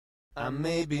I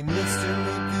may be Mr.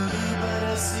 Magoo, but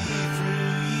I see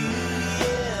through you,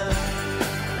 yeah.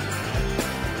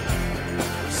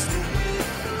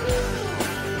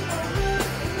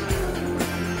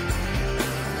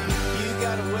 You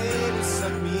got a way to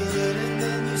suck me in, and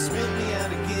then you spit me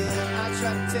out again. I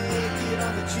try to take it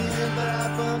on the chin, but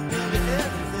I bump into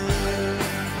everything.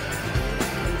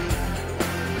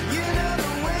 You know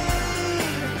the way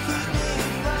to keep me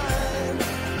in line,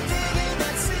 digging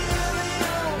that silly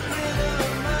old rhythm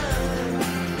of mine.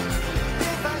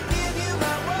 If I give you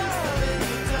my world and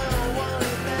you don't want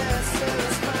it, that's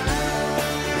just fine.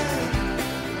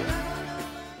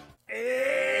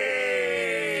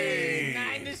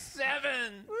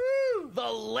 97! The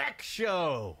Lek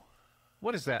Show.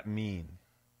 What does that mean?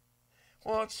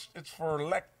 Well, it's for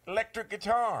electric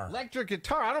guitar. Electric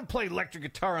guitar? I don't play electric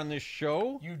guitar on this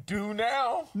show. You do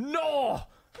now. No!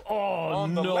 Oh,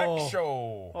 On the no. Lek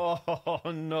Show. Oh,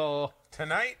 no.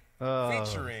 Tonight,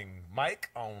 featuring Mike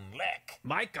on Lek.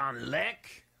 Mike on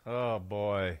Lek? Oh,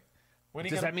 boy. What are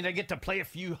you Does gonna... that mean I get to play a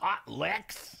few hot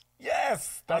Leks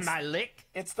Yes. on my lick?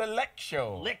 It's the Lek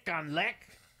Show. Lick on Lek?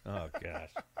 Oh, gosh.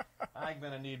 I'm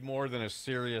going to need more than a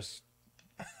serious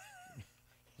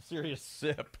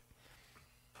sip.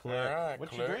 All right, What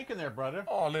Click. you drinking there, brother?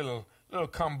 Oh, a little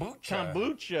kombucha.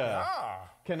 Kombucha. Ah.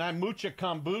 Can I mooch a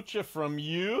kombucha from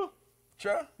you?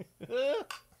 Cha.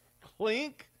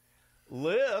 Clink.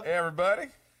 Live. Hey, everybody.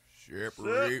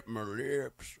 Separate my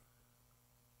lips.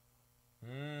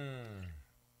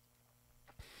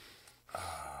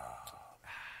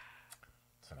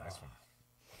 It's a nice one.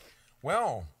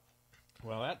 Well,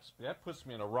 Well, that puts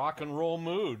me in a rock and roll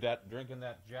mood. That drinking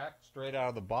that Jack straight out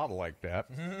of the bottle like that.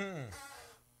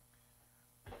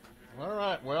 All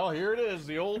right. Well, here it is,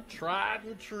 the old tried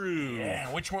and true. yeah,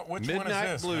 which one is Midnight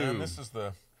this, Blue. man? This is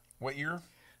the, what year?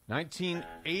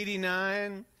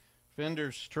 1989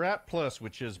 Fender Strat Plus,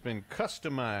 which has been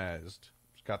customized.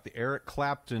 It's got the Eric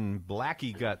Clapton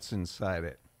Blackie guts inside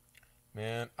it.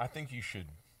 Man, I think you should.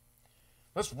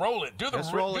 Let's roll it.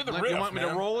 Let's roll it. Do the riff, You want me man.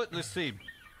 to roll it? Let's see.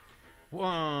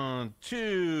 1,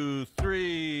 2,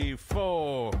 3,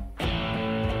 4.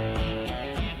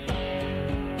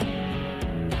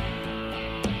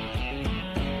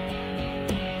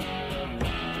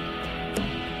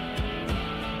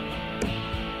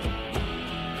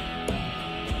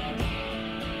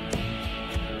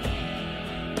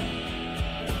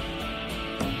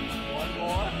 One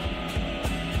more.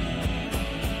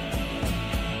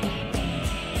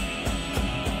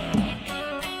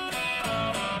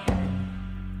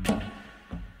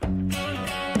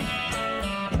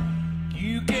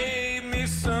 You gave me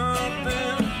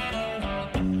something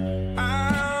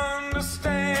I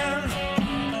understand.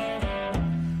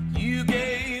 You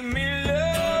gave me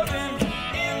loving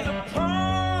in the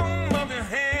palm of your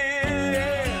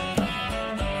hand.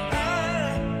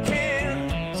 I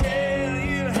can't tell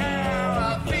you how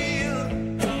I feel.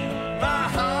 My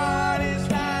heart is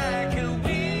like a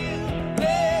wheel.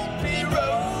 Let me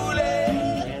roll it.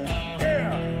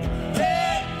 Yeah.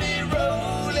 Let me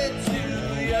roll it to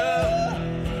you.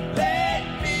 Let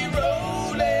me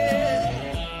roll it.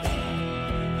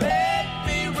 Let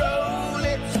me roll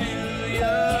it to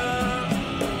you.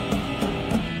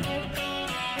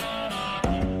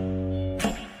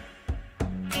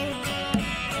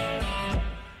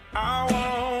 I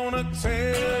wanna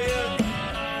tell you,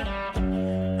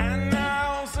 and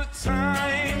now's the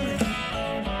time.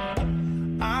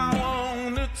 I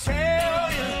wanna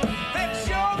tell you that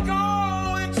you're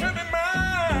going to be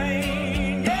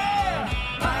mine. Yeah,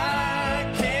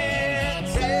 I can't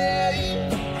tell you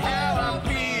how I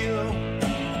feel.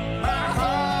 My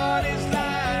heart is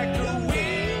like a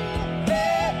wheel.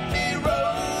 Let me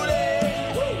roll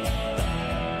it. Woo.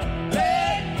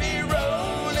 Let me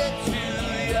roll it to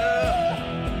you.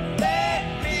 Let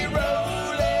me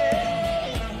roll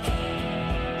it.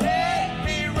 Let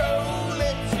me roll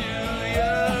it to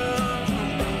you.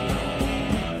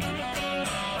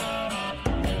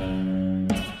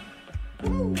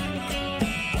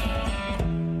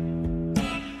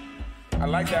 I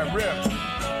like that riff.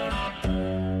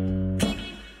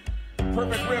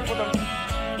 Perfect riff with a.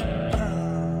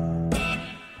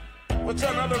 What's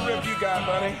another riff you got,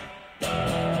 buddy?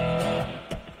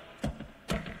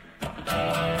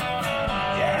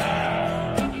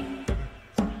 Yeah.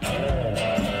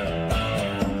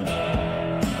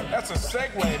 That's a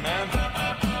segue, man.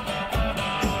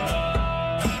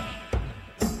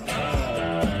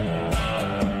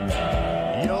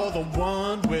 You're the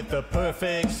one with the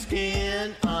perfect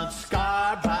skin,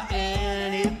 unscarred by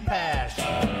any passion.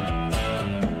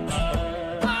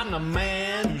 I'm the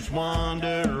man who's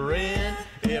wondering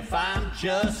if if I'm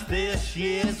just this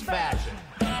year's fashion.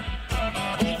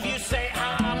 If you say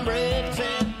I'm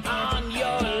written on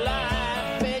your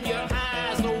life and your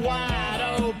eyes are wide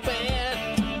open.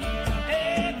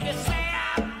 If you say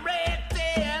I'm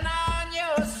written on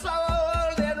your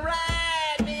soul, then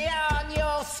write me on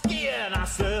your skin. I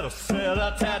said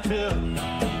a tattoo.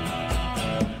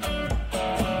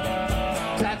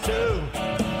 Tattoo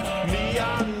me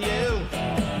on you.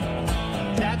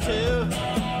 Tattoo.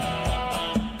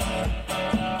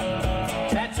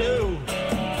 Tattoo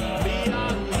me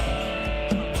on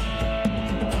you.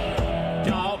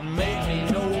 Don't make me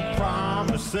no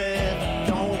promises.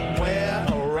 Don't wear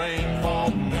a ring for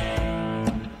me.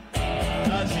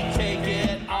 'Cause you take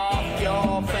it off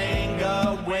your finger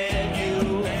when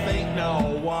you think no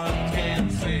one can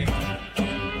see.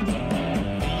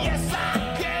 Yes, I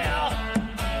care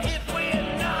if we're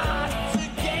not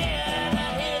together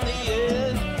in the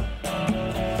end.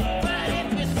 But if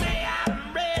you say I'm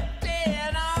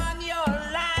written on your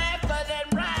life, then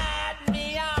write me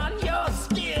on your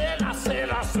skin. I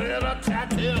said a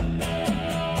tattoo.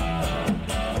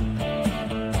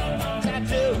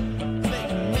 Tattoo,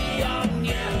 make me on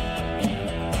you.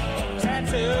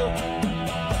 Tattoo.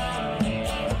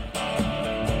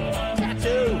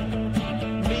 Tattoo,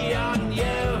 me on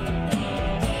you.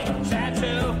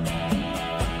 Tattoo.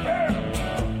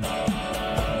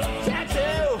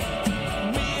 Tattoo,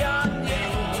 me on you.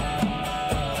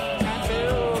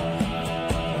 Tattoo.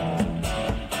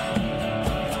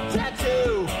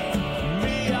 Tattoo,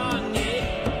 me on you.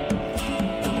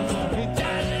 It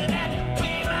doesn't have to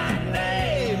be my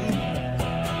name.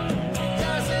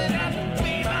 Doesn't have to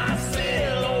be my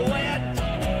silhouette.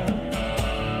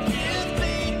 You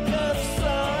think of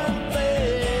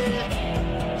something,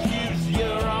 choose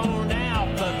your own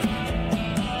alphabet.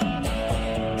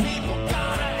 People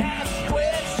gonna ask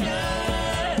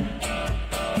questions.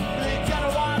 They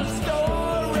gonna want a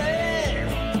story.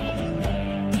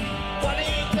 What are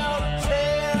you gonna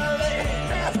tell them?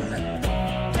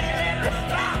 Tell them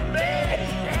about me.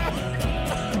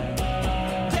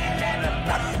 Tell them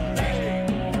about me.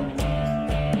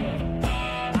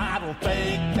 I don't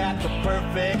think that the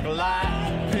perfect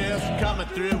life is coming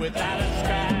through without a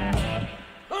scratch.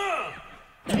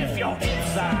 If your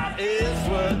inside is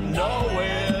worth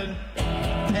knowing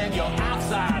and your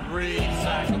outside reads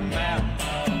like a map,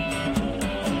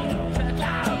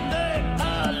 I'll make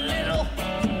a little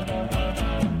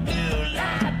new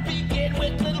life begin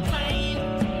with little pain.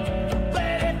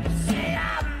 But if you say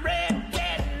I'm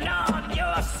written on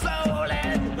your soul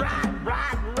and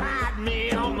ride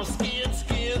me on the skin,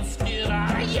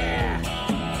 ah, yeah.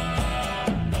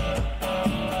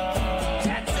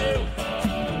 Tattoo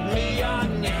me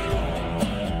on you.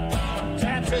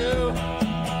 Tattoo.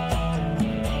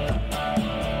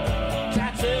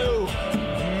 Tattoo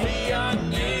me on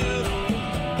you.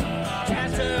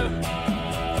 Tattoo.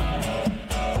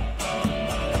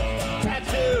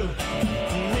 Tattoo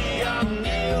me on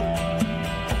you.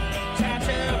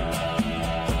 Tattoo.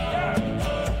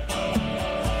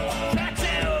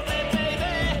 Tattoo me,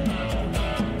 baby.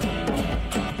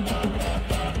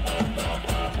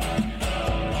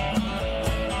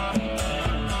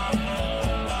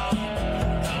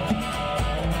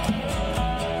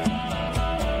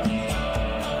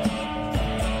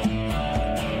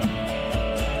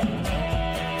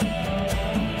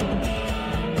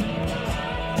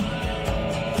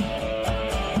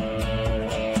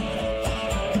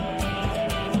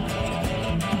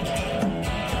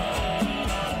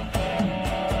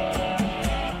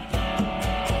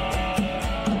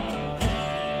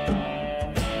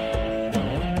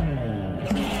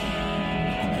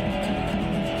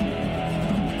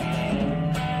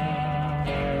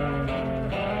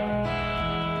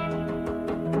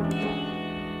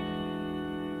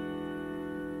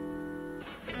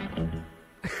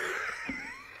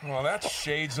 Well, that's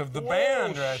Shades of the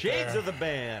Band right Shades there. of the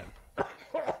Band.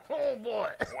 Oh, boy.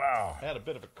 Wow. I had a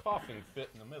bit of a coughing fit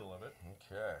in the middle of it.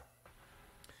 Okay.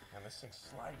 And this thing's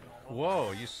sliding all over.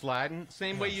 Whoa, you sliding?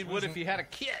 Same way you would if you had a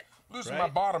kit. Losing right? my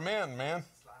bottom end, man.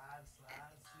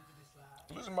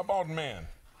 Losing my bottom end.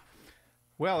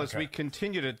 Well, as Okay. we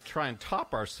continue to try and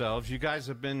top ourselves, you guys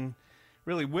have been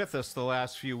really with us the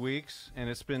last few weeks, and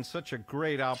it's been such a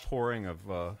great outpouring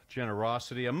of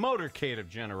generosity, a motorcade of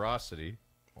generosity.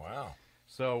 Wow.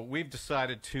 So we've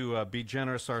decided to be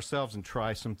generous ourselves and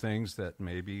try some things that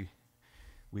maybe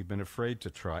we've been afraid to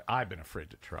try. I've been afraid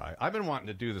to try. I've been wanting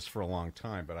to do this for a long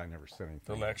time, but I never said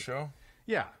anything. The Lex Show?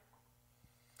 Yeah.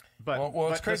 But Well,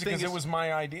 it's but crazy the thing because it is- was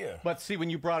my idea. But see, when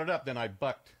you brought it up, then I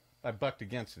bucked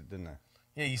against it, didn't I?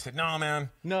 Yeah, you said, no, man.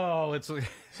 No, it's So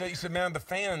you said, man, the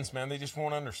fans, man, they just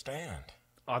won't understand.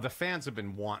 the fans have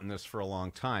been wanting this for a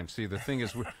long time. See, the thing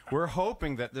is, we're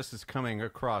hoping that this is coming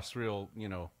across real,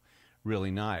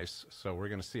 really nice. So we're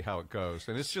going to see how it goes.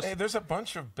 And it's just... Hey, there's a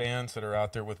bunch of bands that are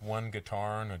out there with one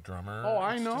guitar and a drummer. Oh,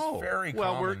 I It's know. just very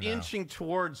well, we're common now. inching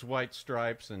towards White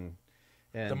Stripes and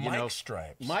The Mike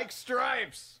Stripes. Mike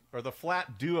Stripes, or the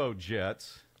Flat Duo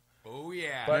Jets. Oh,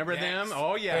 yeah. Remember them?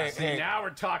 Oh, yeah. Hey, See, hey, now we're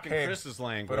talking hey, Chris's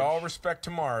language. But all respect to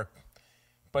Mark,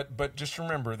 but just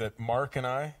remember that Mark and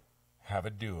I have a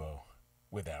duo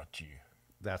without you.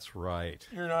 That's right.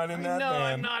 You're not in that No,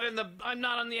 band. I'm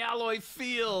not on the Alloy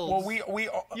Fields. Well, we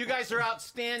You guys are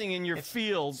outstanding in your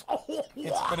fields.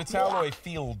 but it's Alloy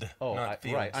Field, Oh, not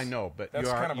Fields. right, I know, but that's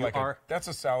you are- kind of you like are- that's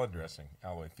a salad dressing,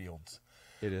 Alloy Fields.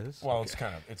 It is. Well,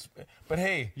 Okay. but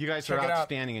hey, You guys check are it out.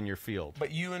 outstanding in your field.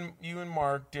 But you and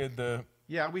Mark did the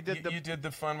Yeah, we did you did the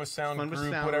Fun with Sound Fun with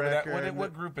group, Sound whatever that. record.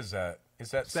 What group is that?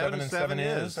 Is that 7 and 7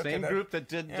 is Okay, same that- group that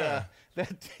did yeah.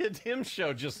 that did him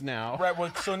show just now. Right.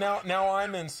 Well, so now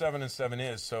I'm in 7 and 7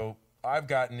 is. So I've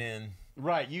gotten in.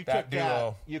 Right, you That took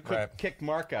duo, that. You right. kicked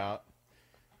Mark out.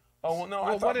 Oh well, no,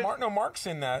 Well, I thought what did- Mark's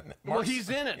in that. Well, Mark's- he's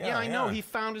in it. Yeah, I know. He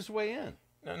found his way in.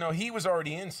 No, he was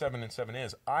already in 7 and 7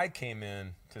 is. I came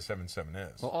in to 7 and 7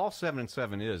 is. Well, all 7 and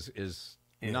 7 is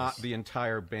not the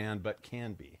entire band, but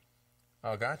can be.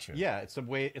 Oh, gotcha. Yeah, it's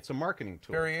a marketing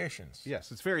tool. Variations.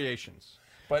 Yes, it's variations.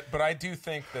 But I do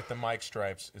think that the Mike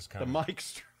Stripes is The coming. Mike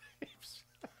Stripes.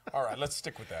 All right, let's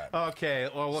stick with that. Okay,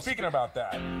 well, let's Speaking about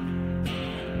that,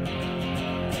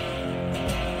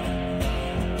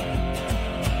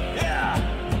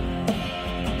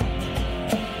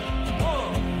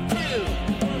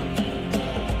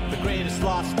 The greatest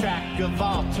lost track of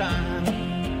all time.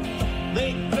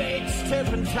 The greatest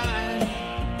turpentine.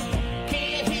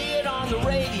 Can't hear it on the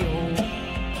radio.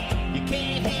 You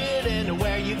can't hear it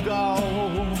anywhere you go.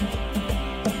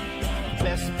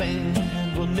 Best band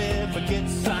will never get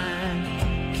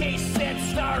signed. K-Set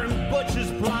starring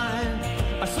Butcher's Blind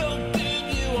are so good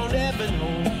you won't ever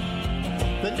know.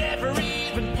 They never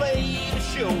even play the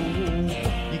show.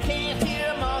 You can't hear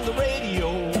them on the radio.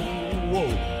 Whoa.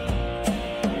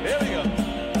 There we go.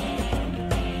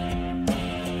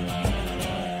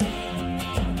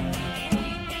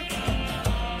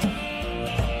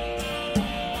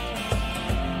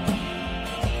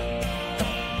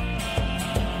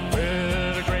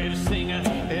 Well, the greatest singer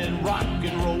in rock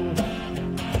and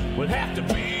roll would have to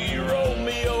be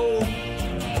Romeo.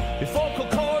 His vocal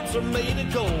cords are made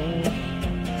of gold.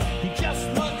 He just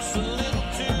looks a little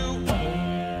too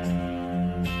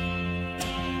old.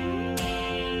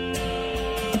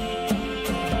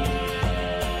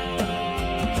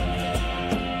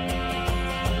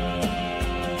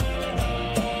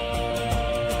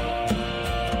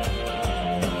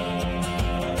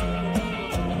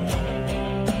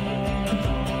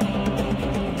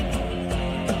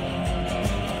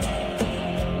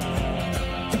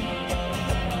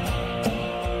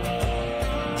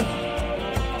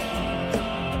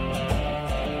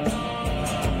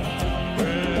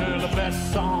 Well, the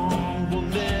best song will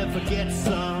never get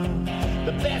sung.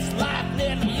 The best life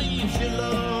never leaves your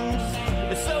lungs.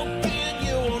 It's so good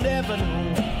you won't ever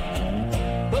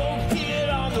know. Won't hear it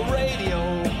on the radio.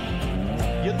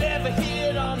 You'll never hear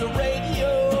it on the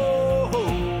radio.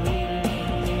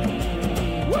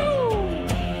 Woo!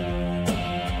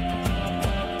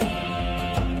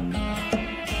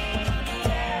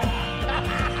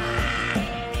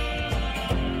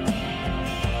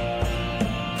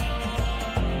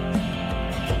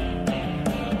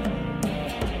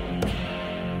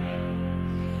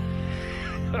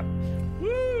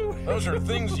 those are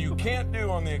things you can't do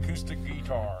on the acoustic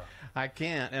guitar. I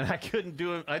can't, and I couldn't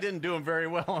do it. I didn't do them very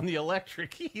well on the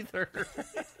electric either.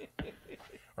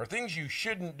 Or things you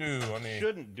shouldn't do on the.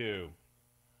 Shouldn't do.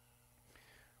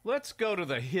 Let's go to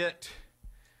the hit.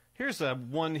 Here's a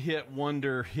one-hit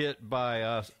wonder hit by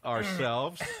us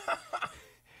ourselves.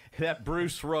 That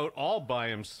Bruce wrote all by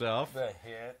himself. The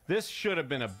hit. This should have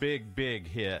been a big, big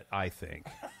hit, I think.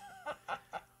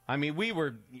 I mean,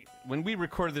 when we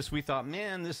recorded this, we thought,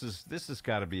 man, this has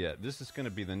got to be it. This is going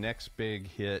to be the next big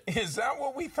hit. Is that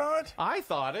what we thought? I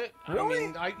thought it.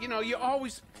 Really? I mean, you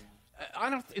always. I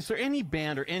don't. Is there any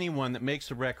band or anyone that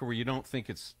makes a record where you don't think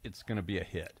it's going to be a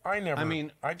hit? I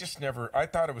mean, I just never. I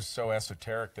thought it was so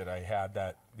esoteric that I had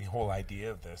the whole idea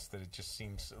of this that it just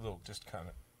seems a little, just kind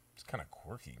of, it's kind of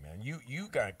quirky, man. You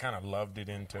guys kind of loved it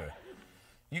into.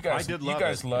 You guys, I did you love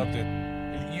guys it. loved it.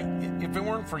 If it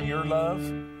weren't for your love,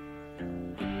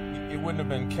 it wouldn't have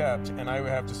been kept. And I would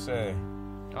have to say,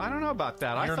 I don't know about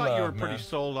that. I Your thought you were love, pretty man.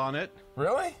 sold on it.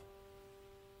 really?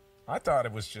 I thought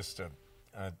it was just a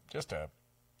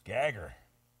gagger.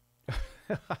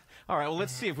 All right, well,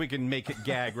 let's see if we can make it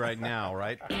gag right now,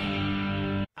 right?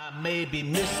 I may be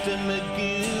Mr.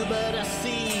 Magoo, but I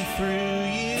see through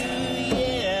you,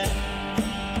 yeah.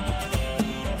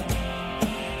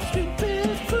 Stupid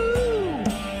fool,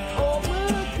 oh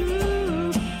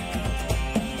Magoo.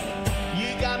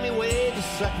 You got me way to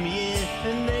suck me in,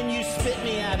 and then you spit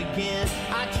me out again.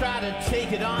 I try to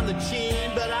take it on the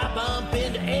chin, but I bump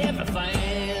into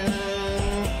everything.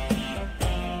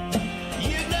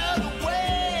 You know the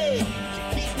way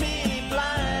to keep me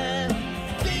blind,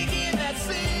 thinking that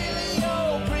silly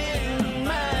old grin of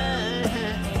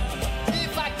mine.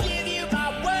 If I give you my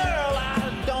world,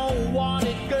 I don't want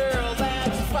it, girl,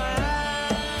 that's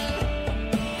fine.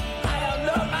 I don't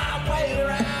know my way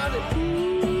around it.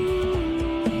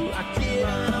 Ooh, I get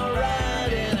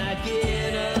alright and I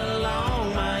get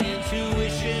along. My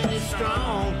intuition is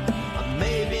strong. I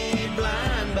may be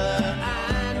blind, but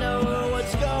I know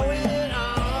what's going on.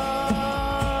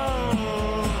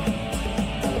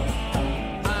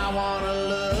 I wanna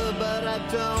love, but I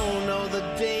don't know the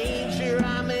danger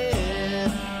I'm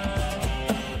in.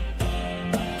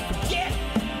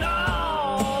 Getting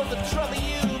all the trouble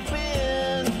you've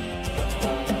been.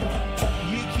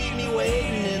 You keep me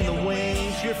waiting in the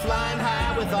wings. You're flying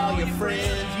high with all your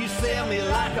friends. You sail me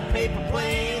like a paper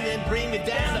plane, then bring me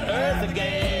down to earth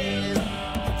again.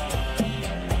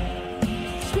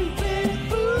 Stupid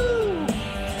fool,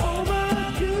 oh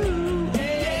Magoo.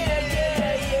 Yeah,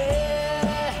 yeah,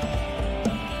 yeah.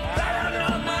 I don't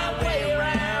know my way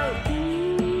around.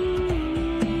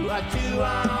 Ooh, I do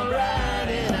alright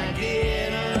and I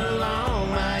get along.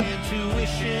 My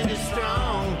intuition is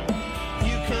strong.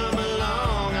 You come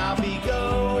along, I'll be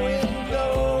going,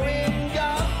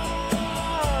 gone.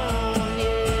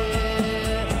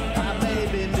 Yeah, I may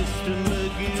be Mr.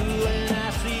 Magoo and I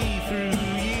see through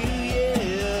you.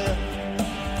 Yeah,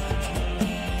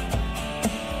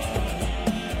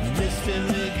 Mr.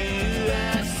 Magoo,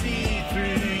 I see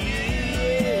through you.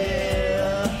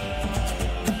 Yeah,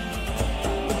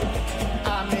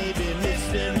 I may be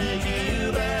Mr.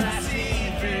 Magoo, but I see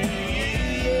through you.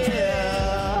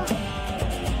 Yeah,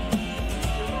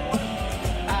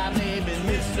 I may be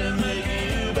Mr.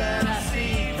 Magoo, but I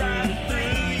see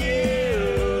through you.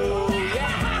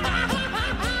 Yeah,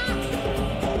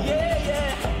 yeah,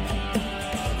 yeah.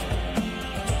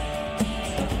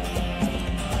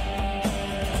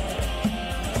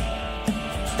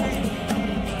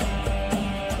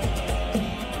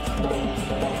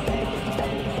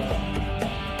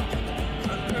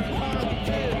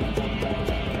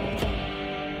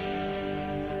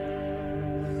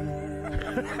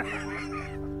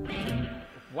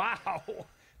 Wow.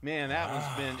 Man,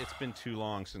 it's been too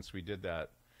long since we did that.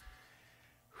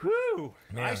 Whew.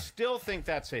 Man. I still think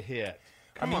that's a hit.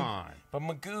 Come on. But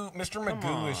Magoo, Mr.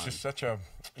 Magoo is just such a,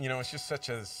 it's just such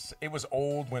a, it was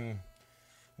old when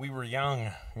we were young,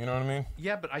 you know what I mean?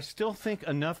 Yeah, but I still think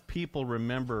enough people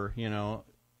remember, that thing.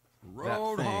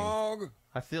 Roadhog.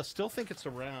 Still think it's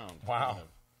around. Wow.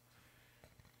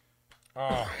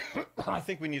 I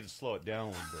think we need to slow it down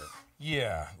a little bit.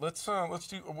 Yeah, let's do,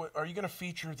 are you going to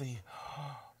feature the,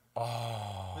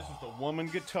 This is the woman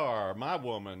guitar, my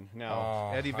woman.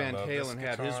 Now, Oh, Eddie I Van love this Halen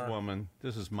had his guitar. woman.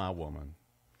 This is my woman.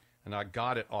 And I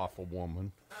got it off a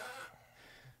woman.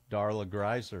 Darla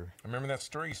Greiser. I remember that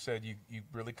story you said you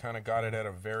really kind of got it at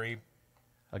a very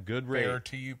A good rate. fair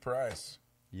to you price.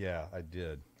 Yeah, I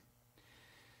did.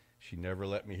 She never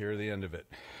let me hear the end of it.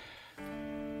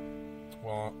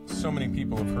 Well, so many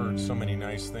people have heard so many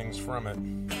nice things from it.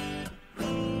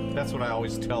 That's what I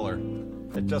always tell her.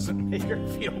 It doesn't make her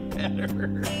feel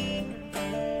better.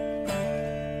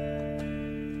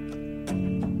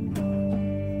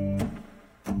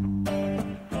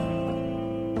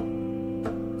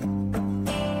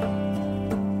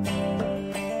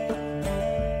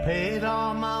 Paid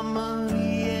all my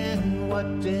money and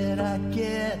what did I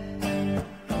get?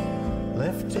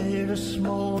 Left it to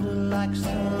smolder like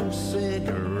some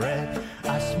cigarette.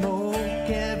 I smoke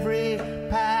every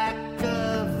pack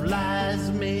of lies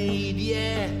made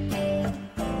yet.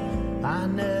 I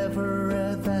never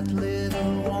read that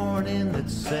little warning that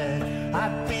said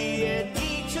I'd be an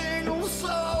eternal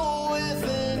soul with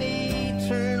an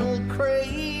eternal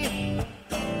crave.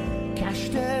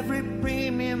 Cashed every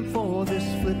premium for this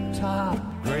flip-top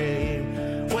grave.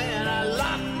 When I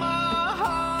locked my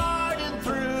heart and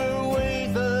threw away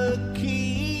the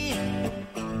key,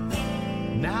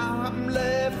 now I'm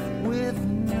left with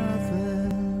nothing,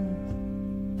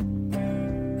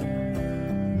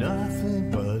 nothing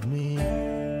but me.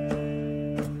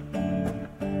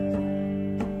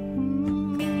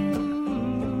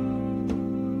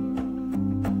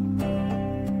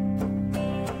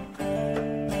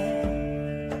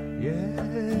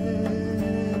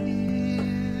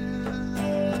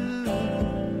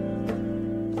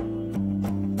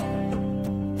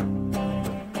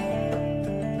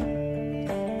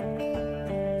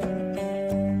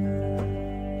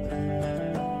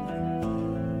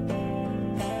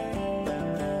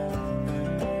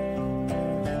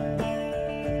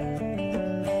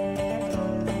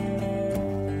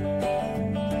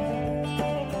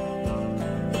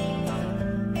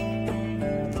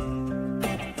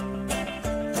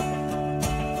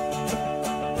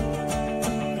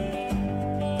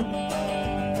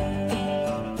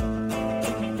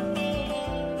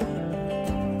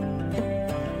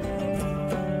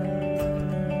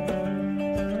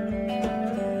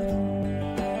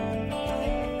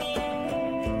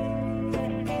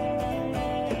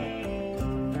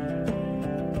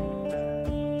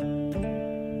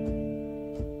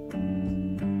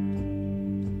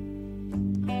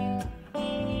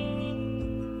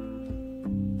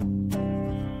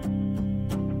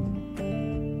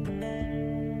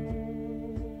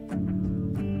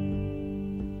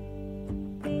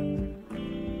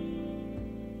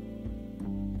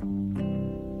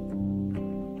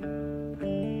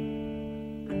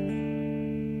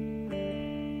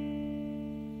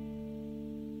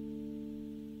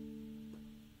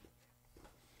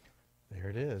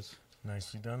 it is.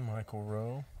 Nicely done, Michael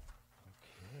Rowe.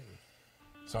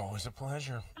 It's always a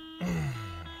pleasure.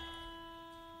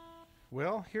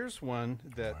 Well, here's one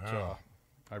that Wow.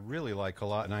 I really like a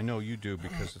lot, and I know you do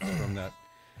because it's from that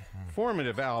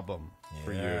formative album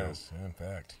for you. Yes, in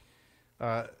fact.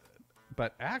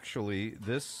 But actually,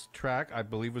 this track, I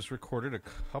believe, was recorded a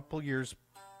couple years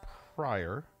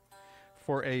prior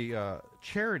for a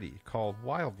charity called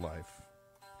Wildlife.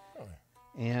 Oh,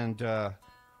 And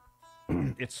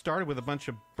it started with a bunch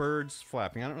of birds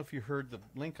flapping. I don't know if you heard the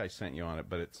link I sent you on it,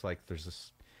 but it's like there's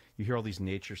this, you hear all these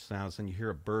nature sounds, and you hear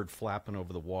a bird flapping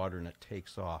over the water, and it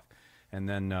takes off. And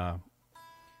then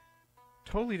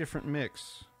totally different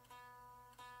mix.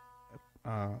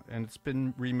 And it's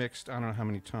been remixed I don't know how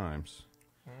many times,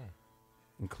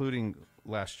 including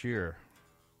last year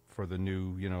for the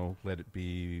new, Let It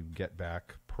Be, Get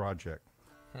Back project.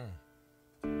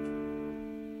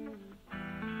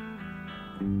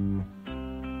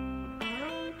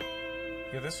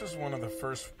 Yeah, this was one of the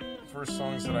first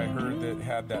songs that I heard that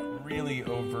had that really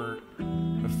overt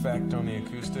effect on the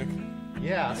acoustic.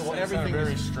 Yeah, It sounded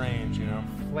very strange,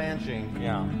 flanging.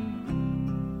 Yeah.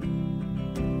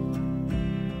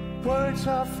 Words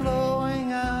are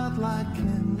flowing out like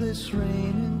endless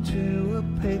rain into a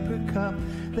paper cup.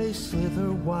 They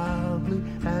slither wildly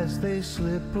as they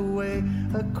slip away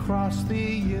across the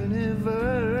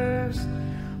universe.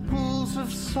 Pools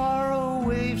of sorrow,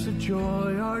 waves of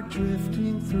joy are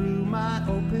drifting through my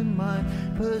open mind,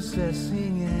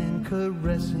 possessing and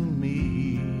caressing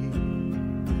me.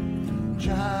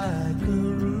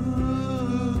 Jagaru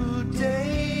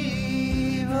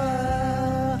Deva.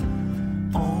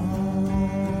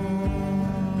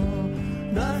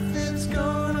 Nothing's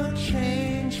gonna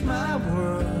change my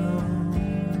world.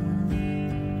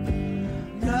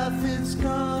 Nothing's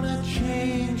gonna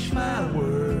change my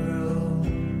world.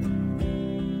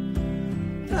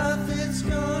 Nothing's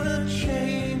gonna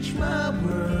change my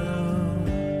world.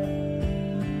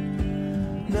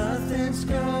 Nothing's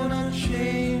gonna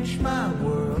change my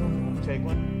world. Take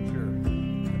one?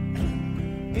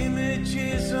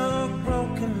 Images of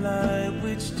broken light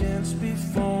which dance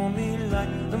before me like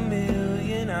a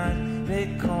million eyes. They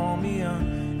call me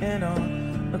on and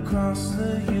on across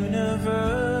the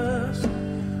universe.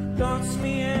 Thoughts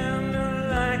meander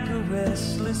like a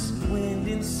restless wind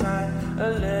inside a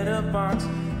letterbox.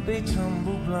 They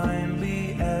tumble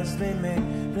blindly as they make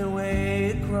their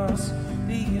way across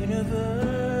the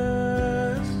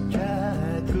universe.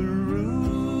 Jagaru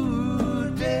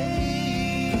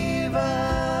Deva.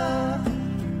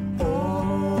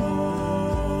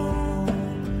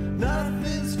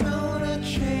 Nothing's gonna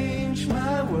change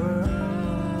my world.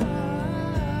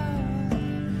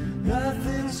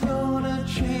 Nothing's gonna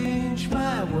change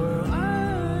my world.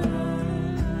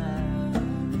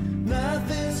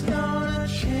 Nothing's gonna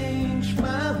change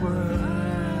my world.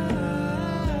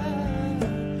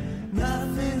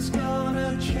 Nothing's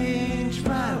gonna change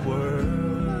my world.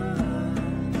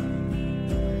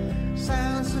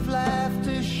 Sounds of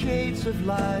laughter, shades of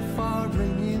life are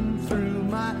ringing through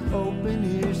my open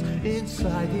ears,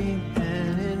 inciting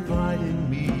and inviting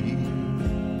me.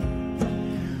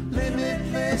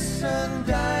 Limitless,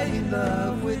 undying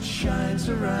love which shines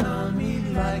around me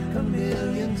like a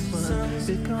million suns.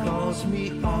 It calls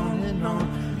me on and on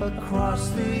across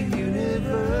the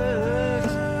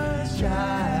universe.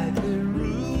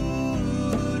 Jagaru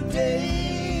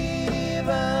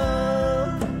Deva.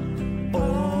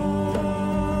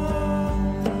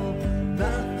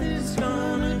 Nothing's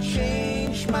gonna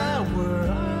change my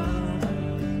world.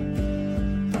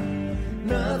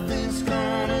 Nothing's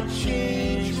gonna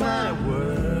change my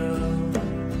world.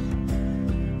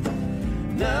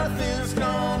 Nothing's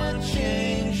gonna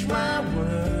change my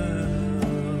world.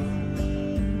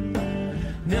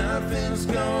 Nothing's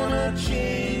gonna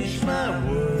change my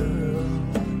world.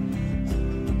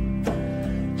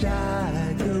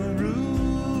 Jagaru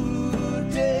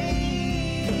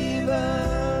Deva.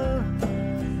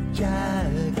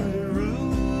 Jagaru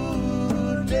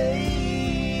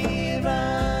Deva.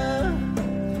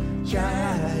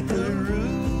 Jagaru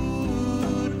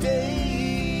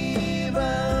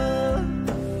Deva.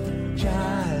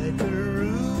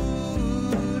 Jagaru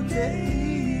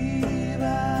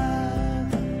Deva.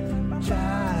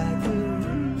 Jagaru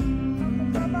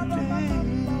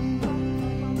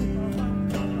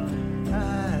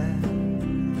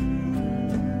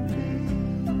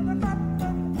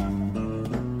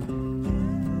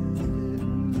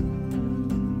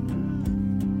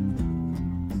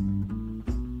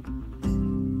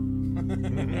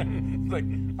Like,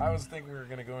 I was thinking we were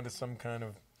going to go into some kind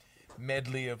of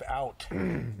medley of Out.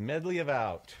 Medley of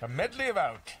Out. A medley of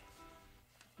Out.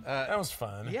 That was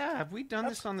fun. Yeah, have we done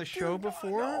this on the show Dude,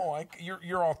 before? No,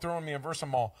 you're all throwing me a verse.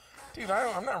 I'm all, dude,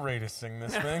 I'm not ready to sing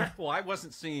this thing. Well, I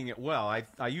wasn't singing it well.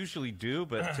 I usually do,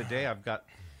 but today I've got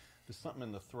there's something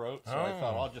in the throat, so I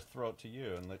thought I'll just throw it to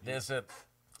you and let you. There's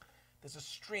a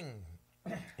string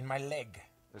in my leg,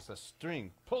 There's a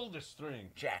string. Pull the string.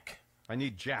 Jack. I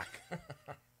need Jack.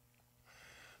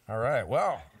 All right.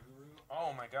 Well,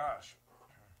 oh my gosh,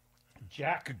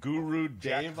 Jack Guru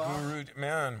Jack Dave. Guru,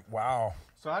 man, wow.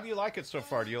 So how do you like it so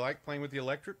far? Do you like playing with the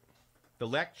electric? The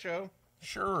Lec show?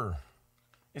 Sure.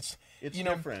 It's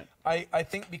different. I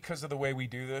think because of the way we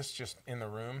do this, just in the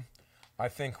room, I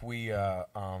think we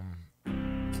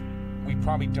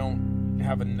probably don't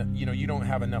have you don't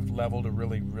have enough level to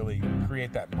really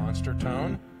create that monster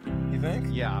tone. You think?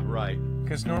 Yeah, right.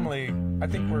 Because normally I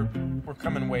think we're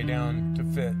coming way down to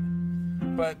fit,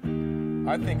 but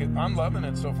I think I'm loving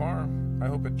it so far. I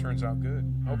hope it turns out good.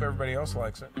 I hope everybody else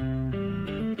likes it.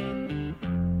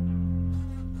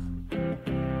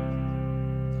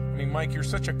 I mean, Mike, you're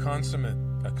such a consummate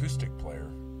acoustic player.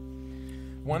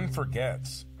 One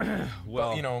forgets.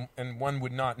 Well, and one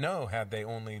would not know had they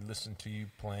only listened to you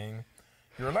playing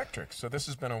your electric. So this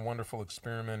has been a wonderful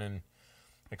experiment in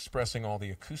expressing all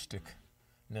the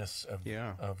acousticness of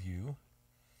you.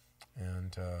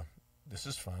 And this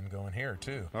is fun going here,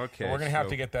 too. Okay, But we're going to have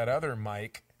so- to get that other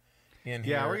mic in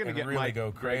here. yeah, we're going to and get really Mike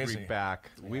go Gregory crazy. back.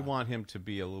 We want him to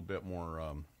be a little bit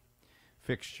more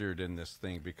fixtured in this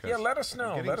thing because Yeah, let us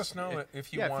know. getting Let us know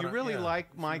if you yeah, want. if you really like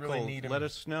if you Michael, really need him. let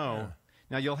us know. Yeah.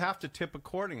 Now you'll have to tip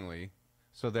accordingly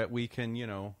so that we can,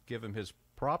 give him his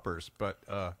propers. But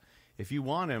if you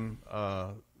want him,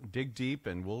 dig deep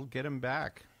and we'll get him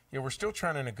back. Yeah, we're still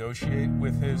trying to negotiate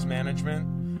with his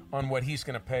management on what he's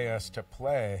going to pay us to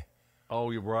play.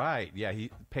 Oh, you're right. Yeah, he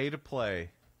pay to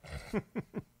play.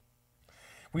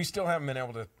 We still haven't been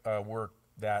able to work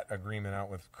that agreement out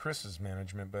with Chris's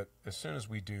management, but as soon as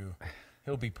we do,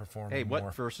 he'll be performing Hey, what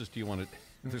more. verses do you want to?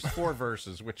 There's 4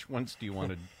 verses. Which ones do you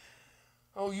want to?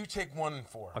 Oh, you take 1 and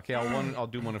 4. Okay, I'll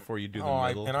do one before you do the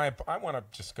middle. I want to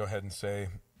just go ahead and say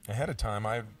ahead of time,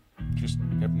 I just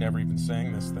have never even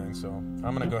sang this thing, so I'm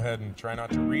going to go ahead and try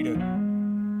not to read it.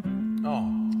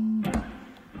 Oh.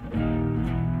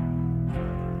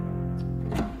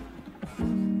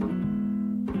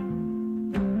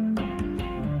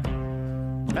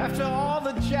 After all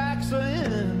the jacks are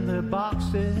in their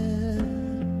boxes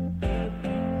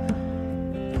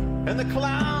and the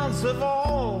clowns have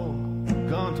all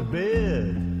gone to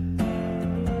bed,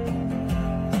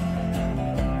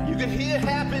 you can hear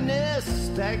happiness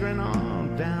staggering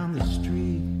on down the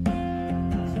street.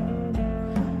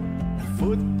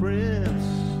 Footprints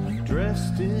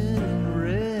dressed in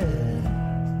red,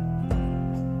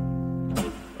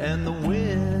 and the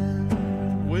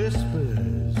wind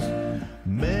whispers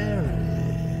Mary.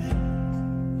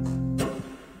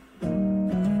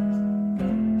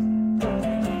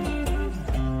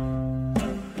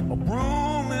 A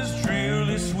broom is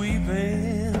drearily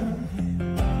sweeping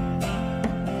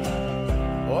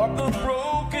up the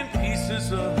broken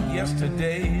pieces of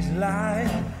yesterday's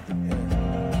life.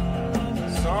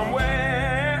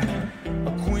 Somewhere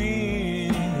a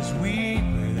queen is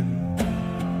weeping.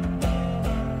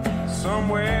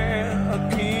 Somewhere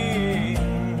a king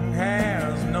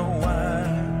has no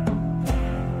wine.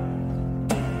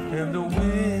 And the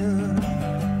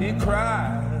wind, it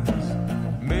cries,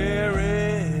 Mary.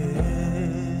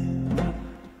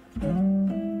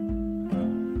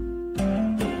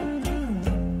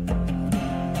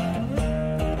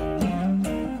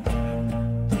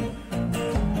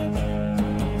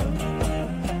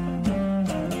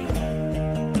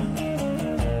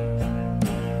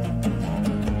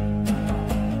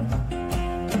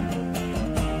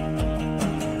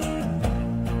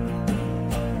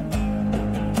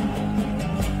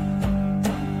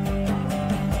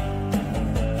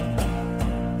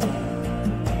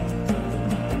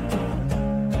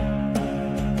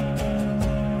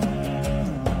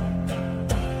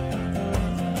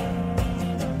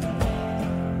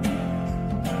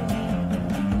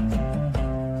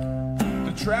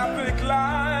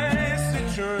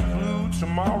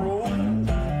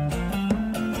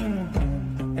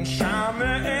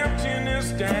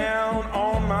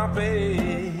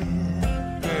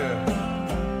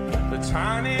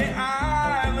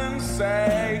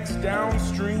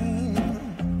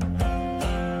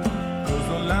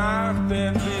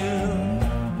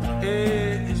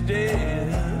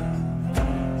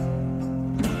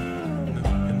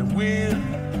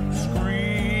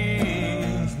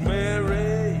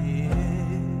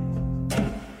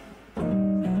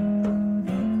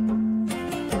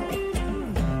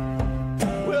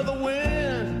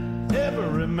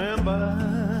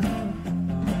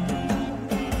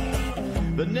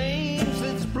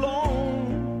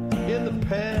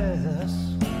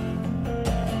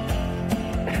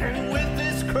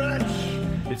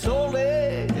 its old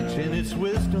age and its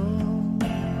wisdom.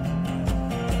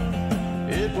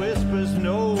 It whispers,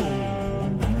 no,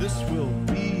 this will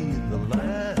be the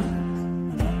last.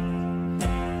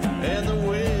 And the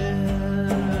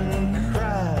wind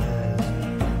cries,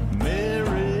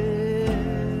 Mary.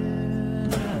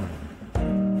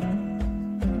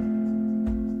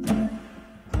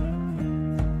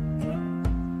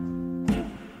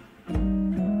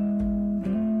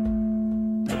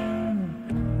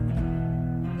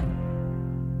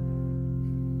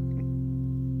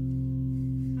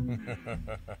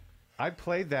 I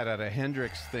played that at a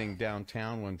Hendrix thing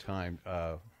downtown one time.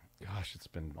 Gosh, it's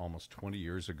been almost 20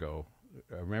 years ago.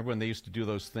 Remember when they used to do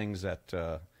those things at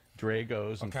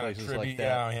Drago's and kind of places tribute? like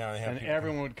that? Yeah, they have and people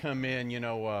everyone would come in,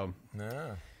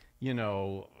 Yeah.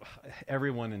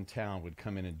 Everyone in town would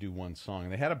come in and do one song.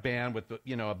 And they had a band with,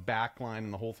 a back line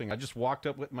and the whole thing. I just walked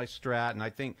up with my Strat, and I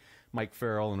think Mike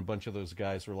Farrell and a bunch of those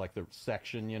guys were like the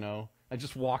section, I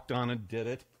just walked on and did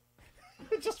it.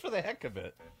 Just for the heck of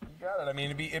it. You got it. I mean,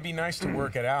 it'd be nice to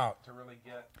work it out to really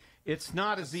get. It's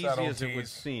not as easy as it would subtleties.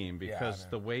 seem, Yeah, because I know.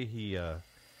 the way he,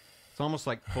 it's almost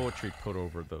like poetry put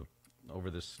over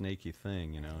this snaky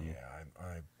thing, and-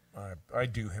 Yeah, I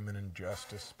do him an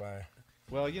injustice by.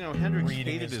 Well, Hendrix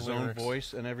Reading hated his own lyrics.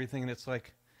 voice and everything, and it's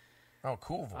like, Oh,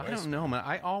 cool voice. I don't know, man.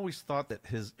 I always thought that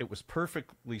it was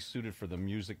perfectly suited for the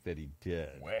music that he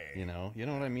did. Way. You know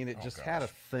what I mean? It just had a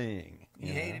thing. He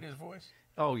you know? hated his voice.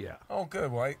 Oh yeah. Oh,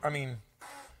 good. Well, I mean,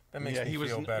 that makes me he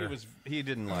feel better. He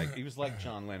didn't like. He was like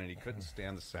John Lennon. He couldn't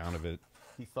stand the sound of it.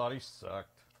 He thought he sucked.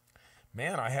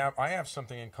 Man, I have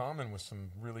something in common with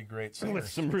some really great singers. With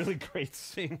some really great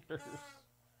singers.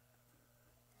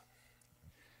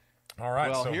 All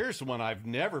right. Well, so here's one I've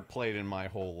never played in my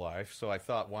whole life, so I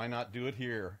thought, why not do it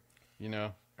here?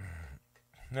 now,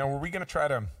 were we going to try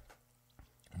to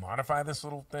modify this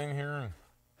little thing here?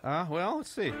 Well,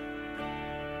 let's see.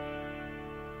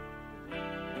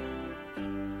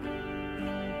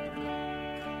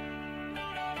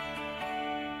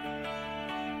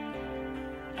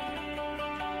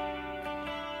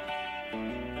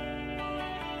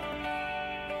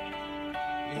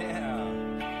 Yeah.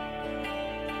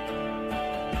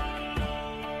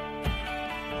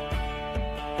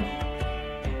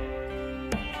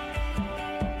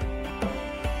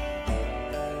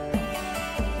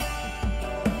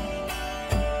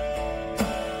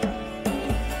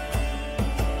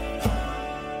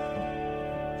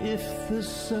 If the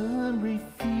sun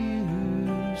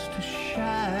refused to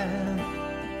shine,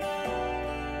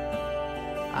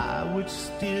 I would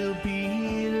still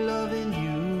be loving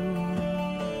you.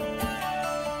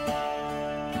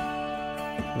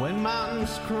 When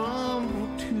mountains crumble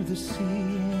to the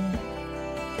sea,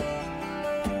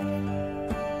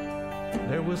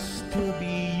 there will still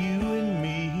be you and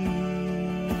me.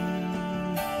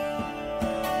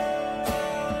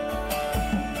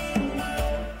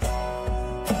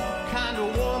 Kind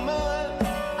of woman,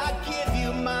 I give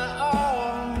you my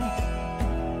all.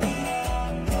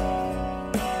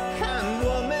 Kind of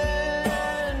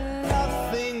woman,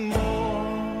 nothing more.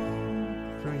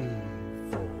 3,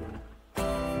 4.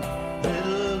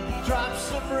 Little drops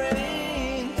of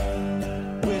rain,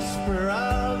 whisper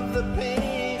of the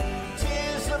pain,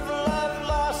 tears of love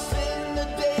lost in the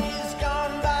days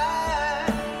gone by.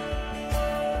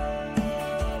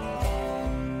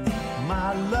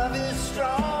 My love is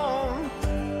strong,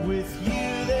 with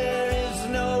you there is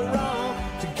no wrong.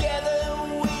 Together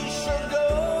we shall go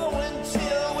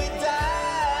until we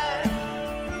die.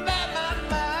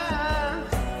 My,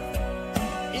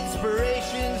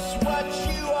 inspiration's what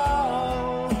you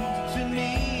are to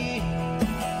me.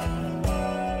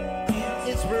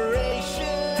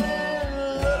 Inspiration,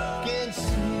 look and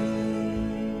see.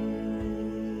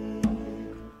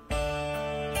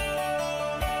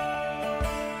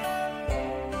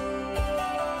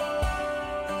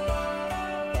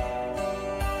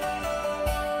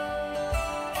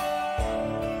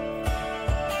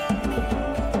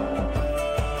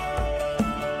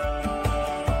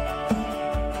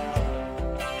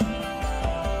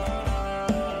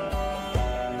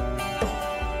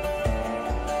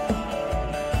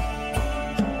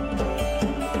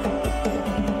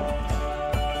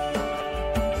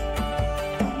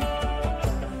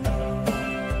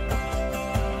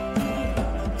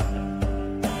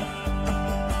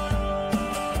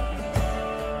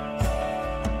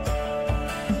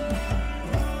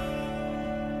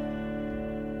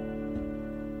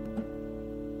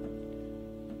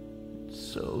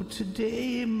 So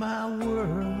today my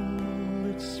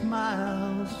world, it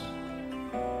smiles.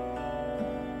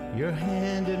 Your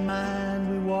hand in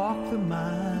mine, we walk the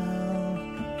mile.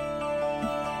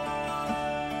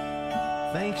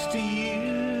 Thanks to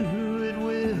you, it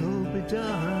will be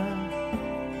done.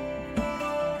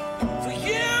 For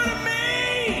you to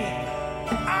me,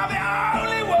 I'm the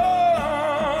only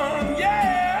one,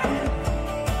 yeah.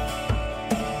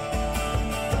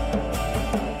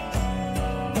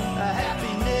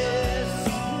 Happiness,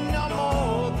 no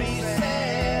more be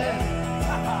sad.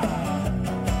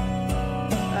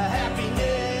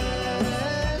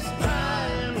 Happiness,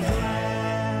 I'm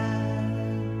glad.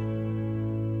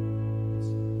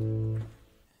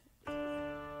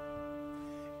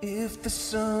 If the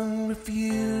sun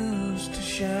refused to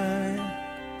shine,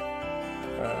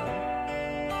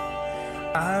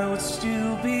 I would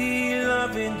still be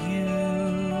loving you.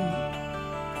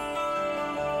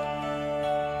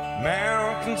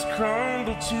 Mountains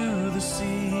crumble to the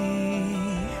sea,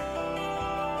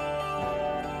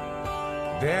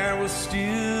 there will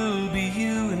still be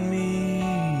you and me.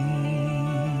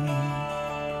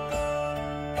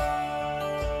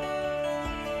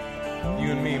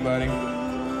 You and me, buddy.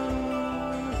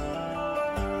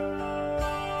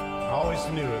 Always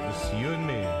knew it was you and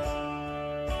me.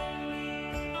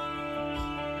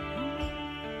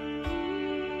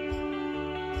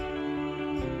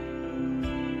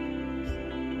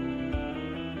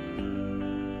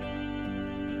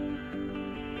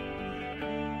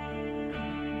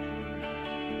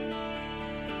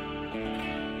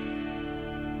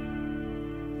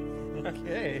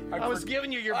 Okay. I I was for-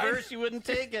 giving you your I- verse. You wouldn't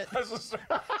take it. I was just-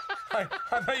 I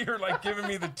thought you were like giving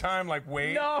me the time, like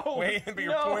wait, wait, but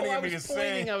you're no, pointing I at me was to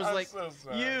pointing. sing. I was I'm like, so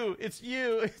sorry. you. It's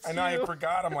you. It's And I you.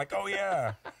 forgot. I'm like, oh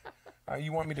yeah.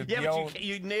 You want me to Yeah, yell? but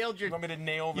you nailed your. You want me to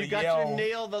nail the You got yell? your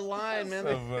nail the line, man.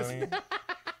 So funny.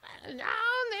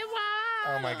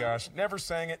 Oh my gosh! Never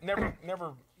sang it. Never.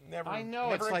 I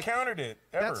know, Never it's like- encountered it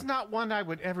ever. That's not one I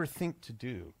would ever think to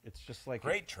do. It's just like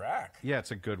Great track. Yeah,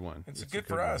 it's a good one. It's a good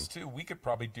for us too. We could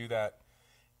probably do that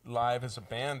live as a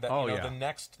band. That Oh, you know, yeah. the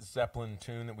next Zeppelin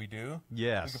tune that we do.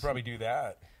 Yes. we could probably do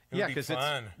that. It Yeah, would be because it's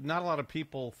fun. not a lot of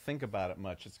people think about it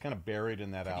much. It's kind of buried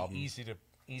in that Pretty album. easy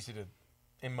to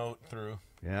emote through.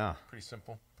 Yeah. Pretty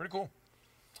simple. Pretty cool.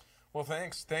 Well,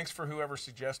 thanks. Thanks for whoever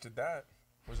suggested that.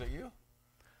 Was it you?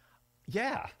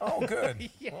 Yeah. Oh, good.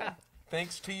 Yeah. Well,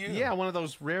 thanks to you. Yeah, one of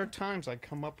those rare times I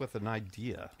come up with an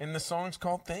idea. And the song's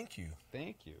called "Thank You."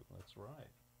 Thank you. That's right.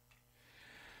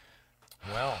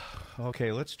 Well,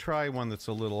 Okay, let's try one that's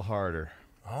a little harder.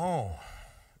 oh,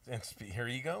 it's, here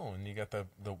you go. And you got the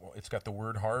it's got the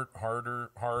word hard in it.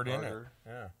 Harder.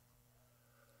 Yeah.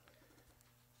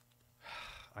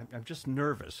 I'm just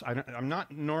nervous. I'm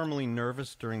not normally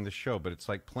nervous during the show, but it's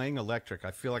like playing electric.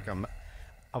 I feel like I'm,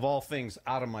 of all things,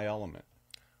 out of my element.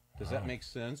 Does that make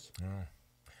sense?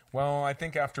 Well, I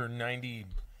think after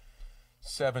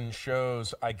 97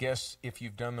 shows, I guess if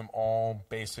you've done them all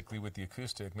basically with the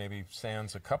acoustic, maybe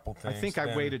sans a couple things. I think I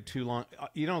then- waited too long.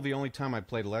 You know, the only time I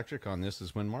played electric on this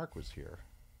is when Mark was here.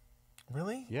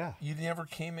 Really? Yeah. You never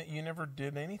you never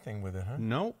did anything with it, huh?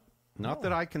 Nope. Not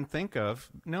that I can think of.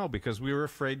 No, because we were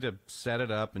afraid to set it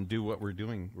up and do what we're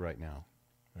doing right now.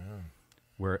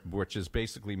 Which is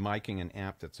basically miking an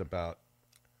amp that's about...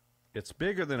 It's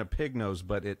bigger than a pig nose,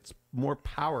 but it's more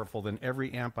powerful than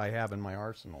every amp I have in my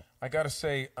arsenal. I got to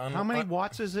say... How many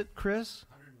watts is it, Chris?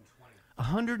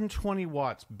 120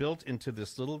 watts built into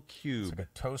this little cube. Like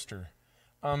a toaster.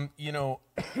 You know,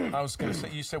 I was going to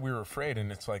say, you said we were afraid,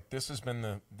 and it's like this has been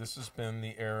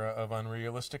the era of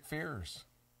unrealistic fears.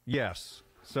 Yes.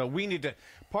 So we need to...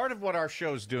 Part of what our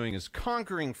show's doing is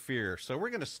conquering fear. So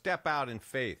we're going to step out in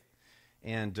faith.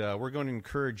 And we're going to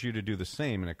encourage you to do the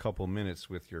same in a couple minutes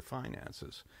with your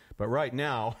finances. But right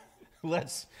now,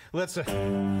 let's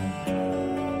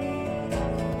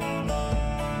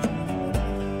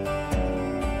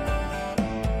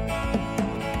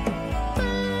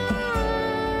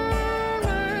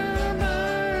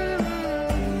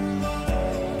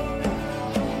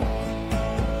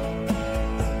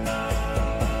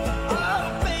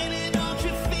Oh, baby, don't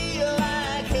you feel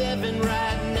like heaven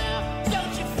right now?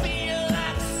 Don't you feel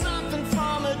like something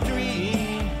from a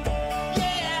dream?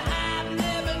 Yeah, I've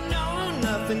never known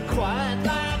nothing quite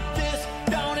like this.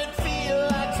 Don't it feel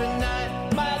like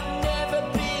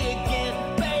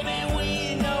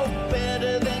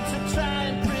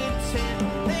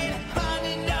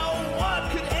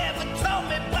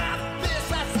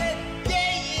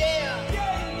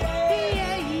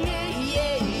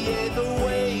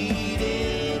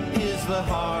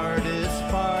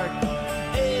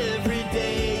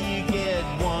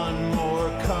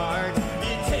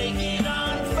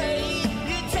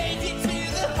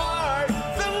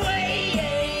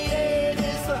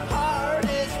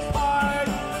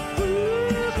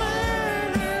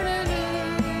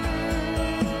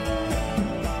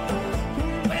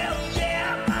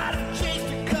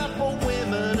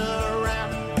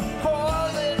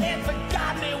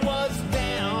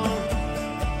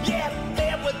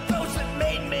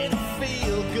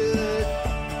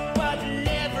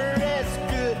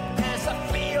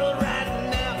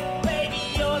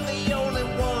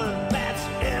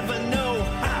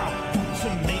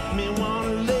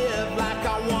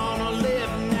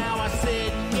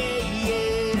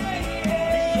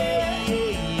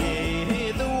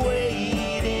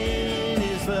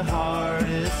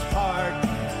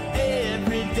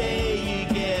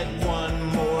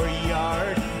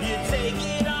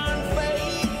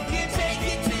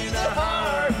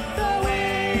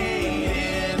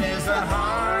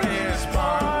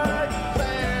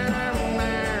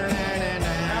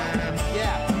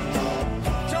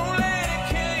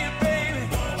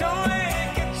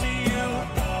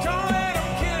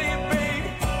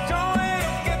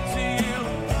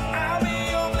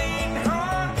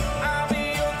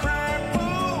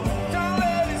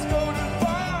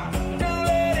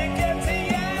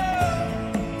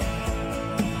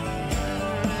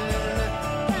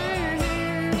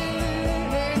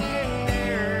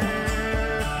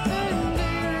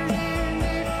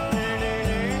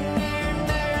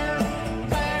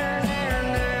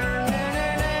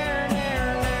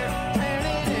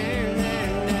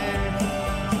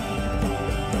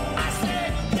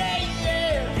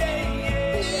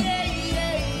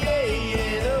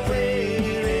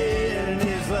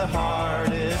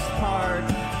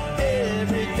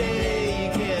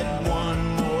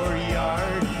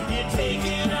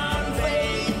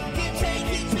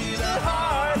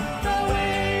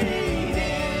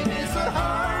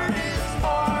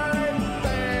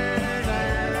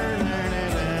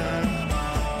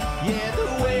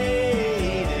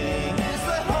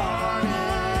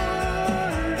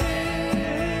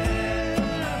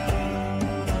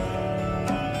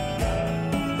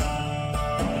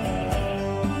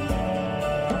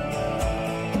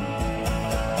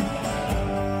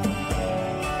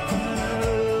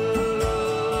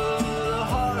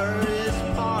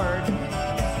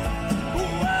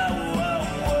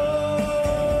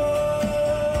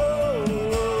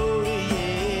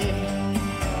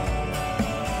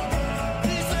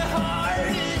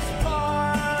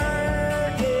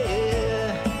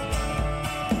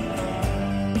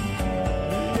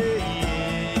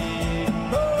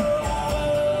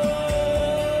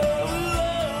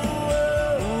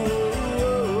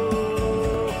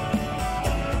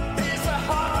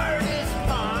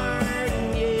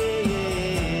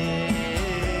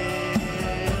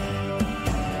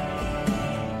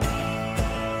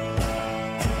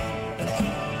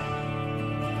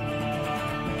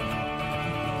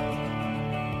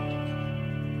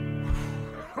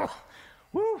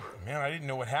didn't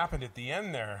know what happened at the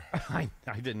end there. I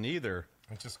didn't either.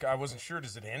 I wasn't sure.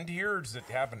 Does it end here, or does it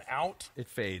have an out? It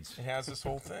fades. It has this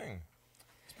whole thing.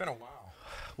 It's been a while.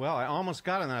 Well, I almost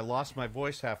got it, and I lost my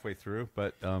voice halfway through,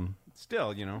 but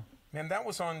still, you know. Man, that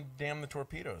was on Damn the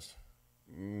Torpedoes.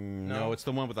 No, it's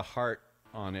the one with the heart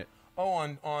on it. Oh,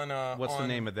 on What's the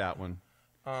name of that one?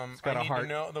 It's got I a Need heart. to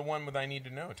Know, the one with I Need to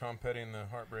Know, Tom Petty and the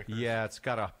Heartbreakers. Yeah, it's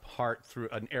got a heart through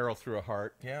an arrow through a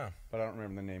heart. Yeah. But I don't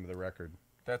remember the name of the record.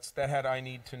 That had I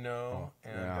Need to Know,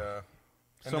 and yeah.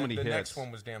 and So many the hits. next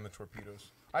one was Damn the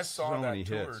Torpedoes. I saw So that many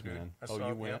tour, hits, dude. man. I Oh, saw,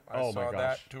 you went? Yeah, I Oh, saw my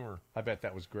that gosh. tour. I bet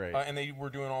that was great. And they were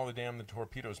doing all the Damn the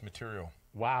Torpedoes material.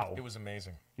 Wow. It was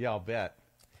amazing. Yeah, I'll bet.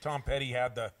 Tom Petty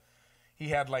had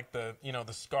like the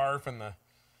the scarf and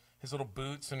his little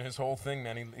boots and his whole thing.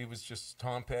 Man, he was just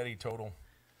Tom Petty total.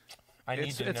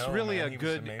 It's know, really man. a He was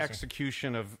good amazing.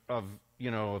 execution of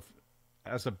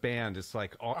as a band. It's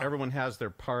like everyone has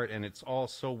their part, and it's all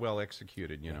so well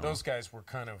executed. You know, Those guys were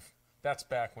that's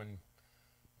back when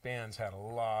bands had a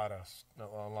lot of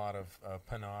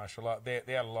panache. They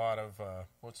had a lot of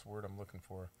what's the word I'm looking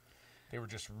for? They were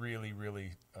just really,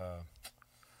 really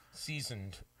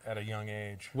seasoned at a young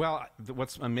age. Well,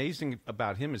 what's amazing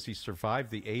about him is he survived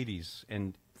the 80s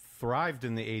and thrived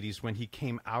in the 80s when he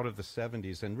came out of the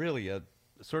 70s, and really a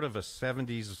sort of a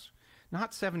 70s,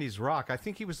 not 70s rock. I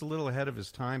think he was a little ahead of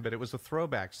his time, but it was a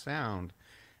throwback sound.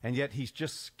 And yet he's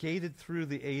just skated through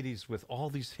the 80s with all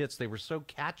these hits. They were so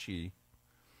catchy,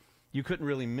 you couldn't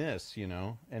really miss, you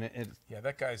know. And Yeah,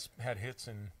 that guy's had hits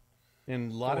in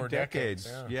in a lot 4 of decades.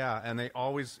 decades, Yeah, and they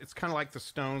always, it's kind of like the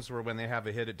Stones, where when they have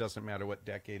a hit, it doesn't matter what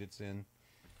decade it's in,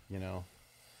 you know.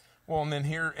 Well, and then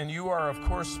here, and you are, of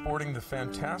course, sporting the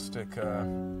fantastic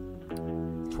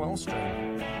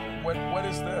 12-string. What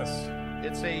is this?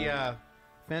 It's a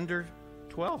Fender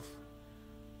 12.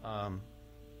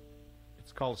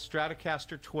 It's called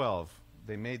Stratocaster 12.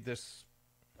 They made this,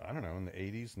 I don't know, in the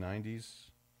 80s, 90s.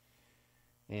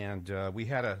 And we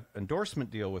had an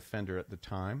endorsement deal with Fender at the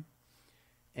time.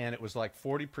 And it was like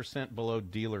 40% below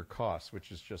dealer cost,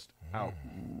 which is just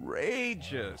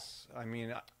outrageous. Wow. I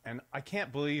mean, and I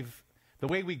can't believe the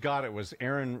way we got it was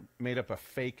Aaron made up a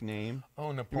fake name.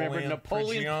 Oh, Napoleon. Remember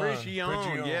Napoleon Prigion.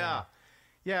 Prigion? Yeah.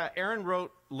 Yeah, Aaron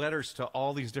wrote letters to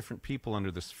all these different people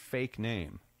under this fake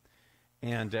name.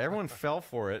 And everyone fell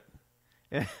for it.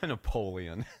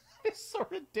 Napoleon. It's so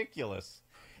ridiculous.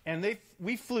 And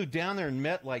we flew down there and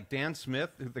met like Dan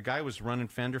Smith, the guy was running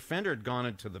Fender. Fender had gone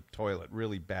into the toilet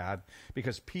really bad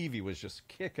because Peavey was just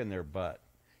kicking their butt.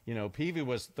 You know, Peavey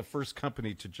was the first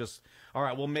company to just, all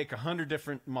right, we'll make 100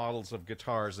 different models of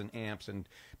guitars and amps and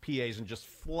PAs and just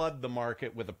flood the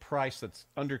market with a price that's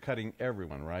undercutting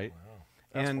everyone, right? Wow.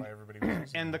 That's why everybody was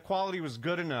using and it. the quality was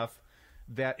good enough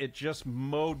that it just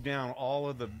mowed down all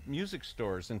of the music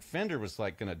stores, and Fender was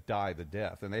like going to die the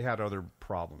death, and they had other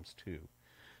problems too.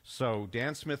 So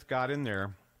Dan Smith got in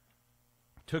there,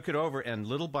 took it over, and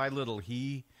little by little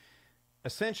he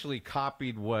essentially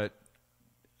copied what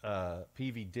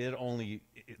Peavey did, only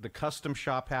the custom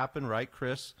shop happened, right,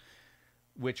 Chris?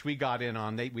 Which we got in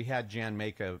on. We had Jan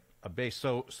make a bass.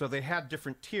 So they had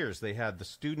different tiers. They had the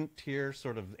student tier,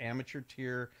 sort of amateur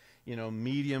tier, you know,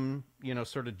 medium, you know,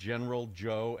 sort of general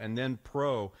Joe, and then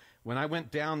pro. When I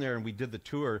went down there and we did the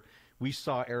tour, we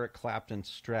saw Eric Clapton's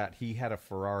Strat. He had a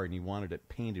Ferrari and he wanted it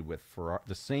painted with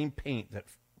the same paint that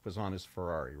was on his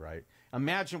Ferrari, right?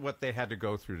 Imagine what they had to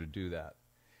go through to do that.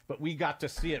 But we got to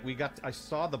see it. I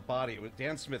saw the body. It was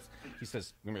Dan Smith. He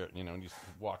says, "Come here," you know, and he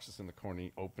walks us in the corner.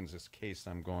 He opens his case.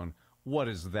 I'm going, "What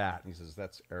is that?" And he says,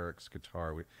 "That's Eric's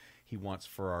guitar. He wants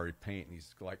Ferrari paint." And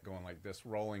he's like going like this,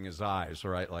 rolling his eyes,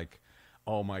 right? Like,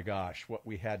 oh my gosh, what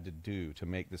we had to do to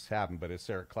make this happen. But it's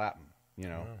Eric Clapton, you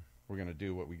know. Yeah. We're going to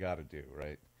do what we got to do,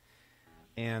 right?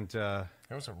 And There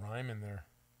was a rhyme in there.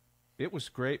 it was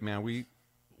great, man. We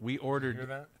ordered. You hear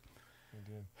that?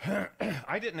 You did.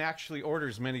 I didn't actually order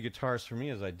as many guitars for me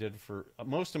as I did for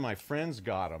most of my friends.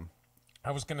 Got them.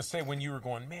 I was going to say, when you were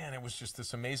going, man, it was just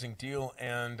this amazing deal,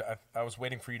 and I was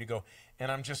waiting for you to go,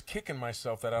 and I'm just kicking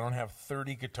myself that I don't have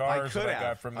 30 guitars that I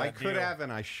got from that I could deal. have,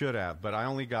 and I should have, but I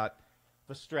only got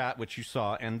the Strat, which you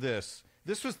saw, and this.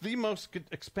 This was the most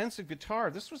expensive guitar.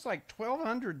 This was like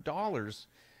 $1,200.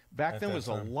 Back At then that was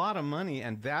time. a lot of money,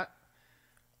 and that.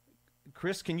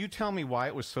 Chris, can you tell me why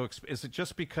it was so expensive? Is it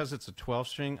just because it's a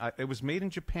 12-string? It was made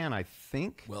in Japan, I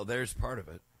think. Well, there's part of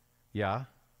it. Yeah.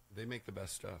 They make the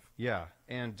best stuff. Yeah,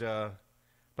 and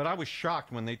but I was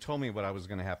shocked when they told me what I was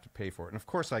going to have to pay for it, and of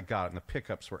course I got it. And the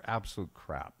pickups were absolute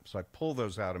crap, so I pulled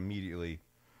those out immediately.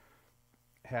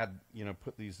 Had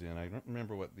put these in. I don't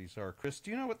remember what these are. Chris,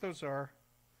 do you know what those are?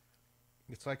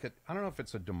 It's like I don't know if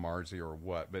it's a DeMarzi or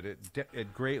what, but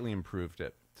it greatly improved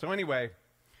it. So anyway,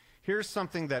 here's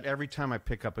something that every time I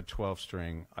pick up a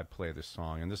 12-string, I play this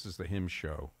song, and this is the hymn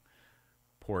show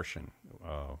portion.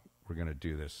 We're going to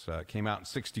do this. It came out in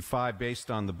 1965, based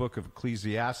on the book of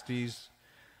Ecclesiastes,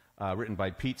 written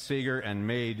by Pete Seeger, and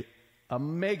made a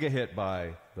mega hit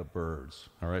by the Byrds.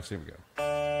 All right, so here we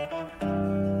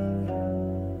go.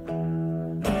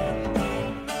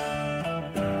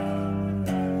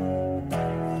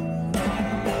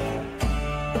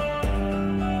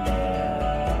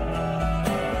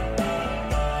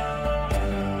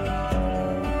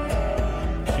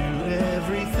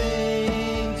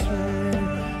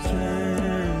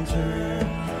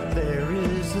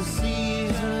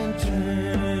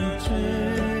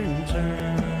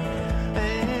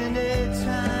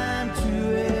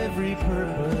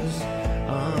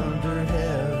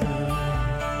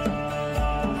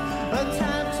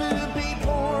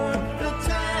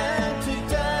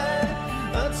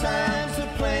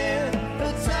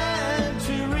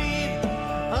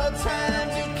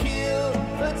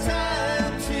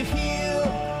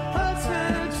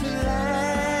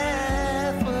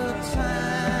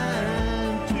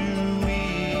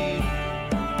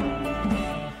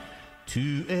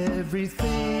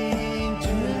 Everything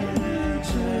turn,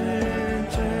 turn,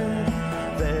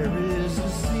 turn. There is a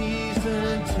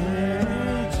season,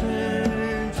 turn,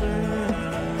 turn,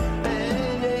 turn.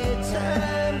 And a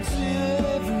time to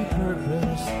every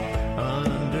purpose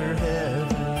under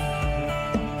heaven.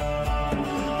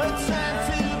 A time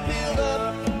to build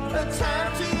up, a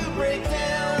time to break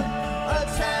down, a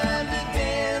time to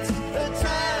dance, a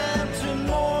time to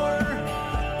mourn,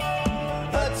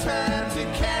 a time to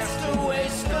cast away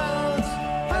stones.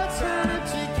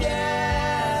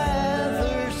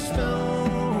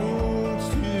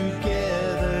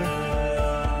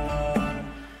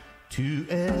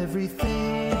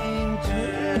 Everything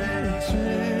turn,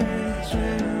 turn,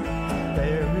 turn.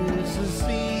 There is a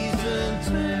season,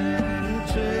 turn,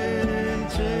 turn,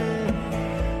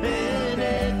 turn. And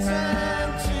a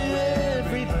time to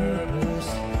every purpose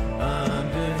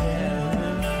under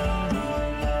heaven.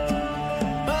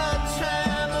 A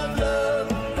time of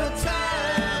love, a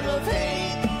time of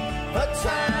hate, a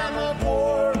time of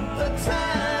war, a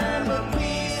time of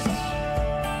peace,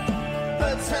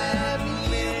 a time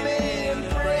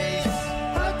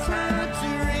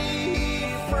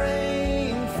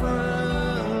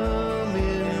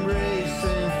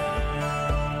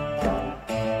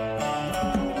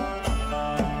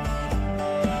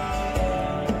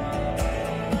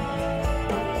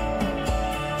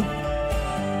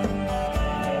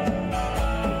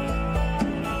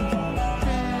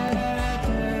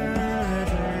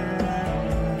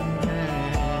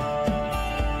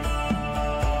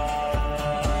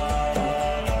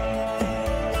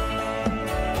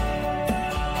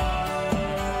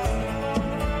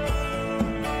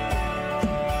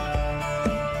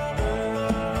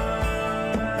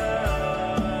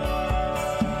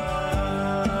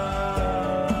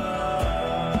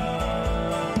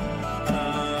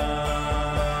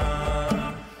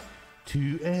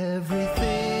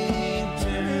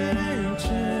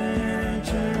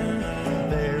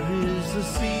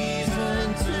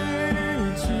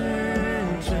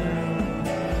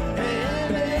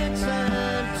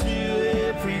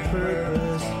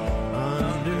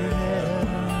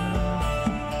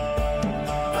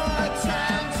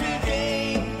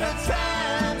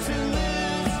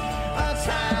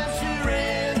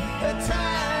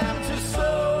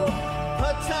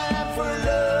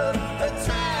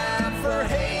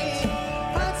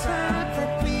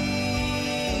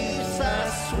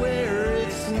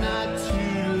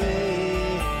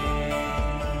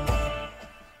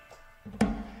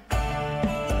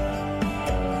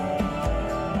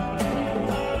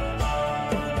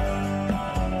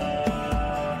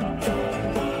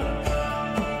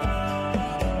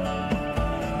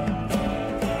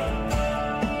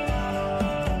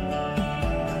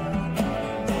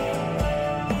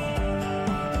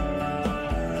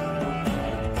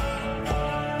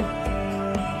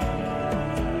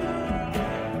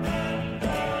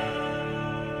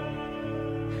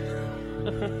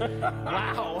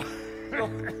Wow.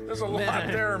 There's a lot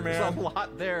there, man. There's a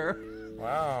lot there.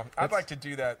 Wow. I'd like to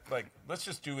do that. Like, let's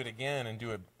just do it again and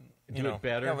do it. Do it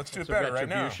better? Yeah, let's do it It's a better right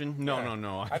now. retribution?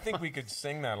 No. I think we could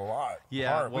sing that a lot.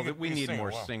 Yeah, hard. well, we could need sing it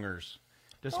more well. singers.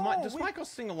 Does No, Michael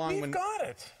sing along We've when... got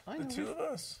it. I The know, two we've- of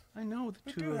us. I know, the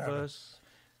We two do of have it. us.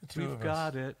 The two We've of us.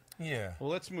 got it. Yeah. Well,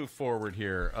 let's move forward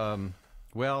here.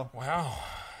 Well, Wow.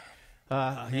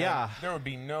 Man, yeah. There would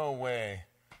be no way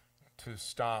to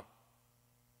stop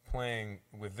playing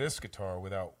with this guitar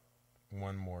without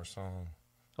one more song.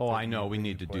 Oh, I know. We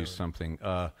need to do something.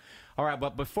 All right,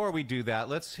 but before we do that,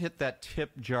 let's hit that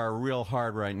tip jar real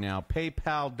hard right now.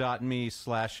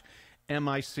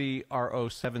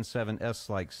 PayPal.me/MICRO77S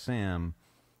like Sam.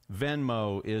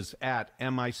 Venmo is at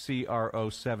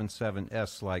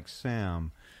MICRO77S like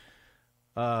Sam.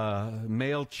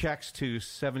 Mail checks to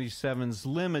 77's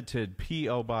Limited,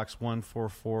 P.O. Box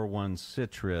 1441,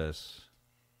 Citrus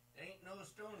Ain't no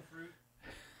stone fruit.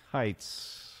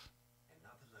 Heights,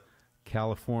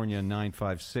 California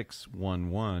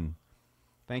 95611.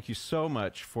 Thank you so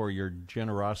much for your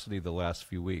generosity the last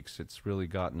few weeks. It's really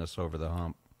gotten us over the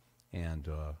hump, and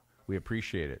we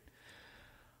appreciate it.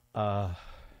 Am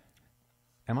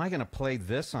I going to play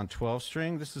this on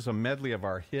 12-string? This is a medley of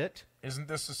our hit. Isn't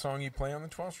this the song you play on the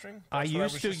 12-string? I That's what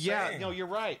used was to, just yeah. saying. No, you're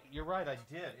right. You're right, I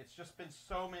did. It's just been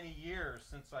so many years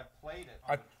since I played it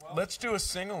on the 12-string. Let's do a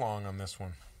sing-along on this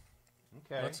one.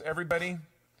 Okay. Let's everybody.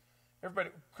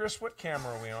 Chris, what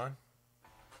camera are we on?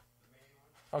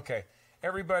 Okay,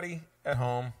 everybody at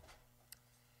home,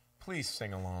 please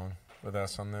sing along with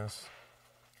us on this.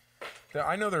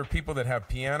 I know there are people that have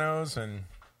pianos and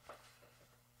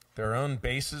their own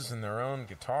basses and their own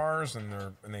guitars, and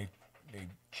they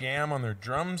jam on their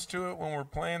drums to it when we're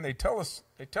playing. They tell us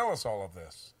all of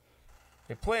this.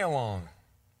 They play along.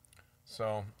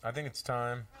 So I think it's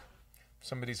time.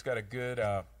 Somebody's got a good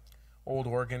old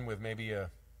organ with maybe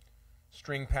a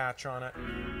string patch on it.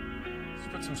 Let's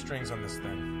put some strings on this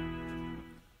thing.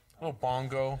 A little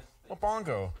bongo. Keep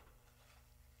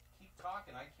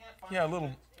talking. I can't find Yeah, a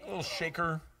little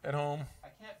shaker at home. I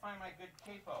can't find my good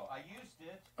capo. I used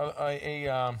it. What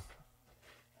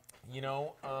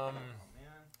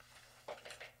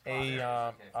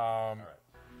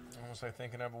was I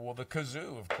thinking of? Well, the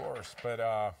kazoo, of course, but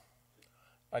a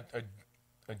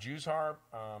Jew's harp,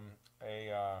 a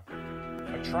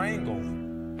triangle,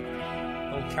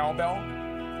 a little cowbell.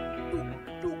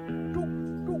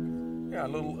 Yeah, a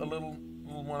little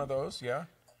one of those. Yeah,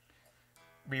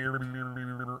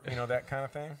 that kind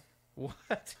of thing.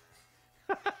 What?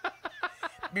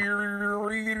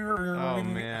 Oh,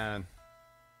 man.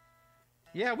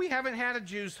 Yeah, we haven't had a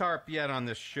Jew's harp yet on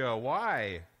this show.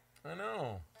 Why? I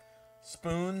know.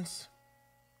 Spoons.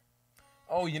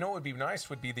 Oh, you know what would be nice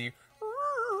would be the,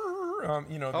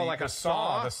 like the a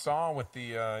saw? The saw with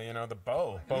the, the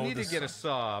bow. We need to get a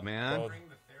saw, man.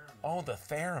 Oh, the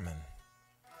theremin.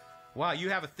 Wow, you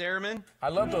have a theremin? I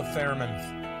love those theremins.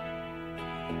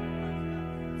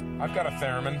 I've got a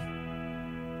theremin.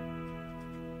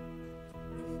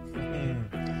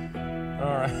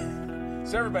 All right.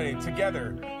 So everybody,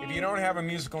 together, if you don't have a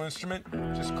musical instrument,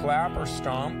 just clap or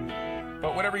stomp.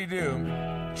 But whatever you do,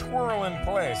 twirl in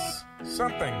place.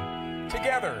 Something.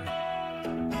 Together.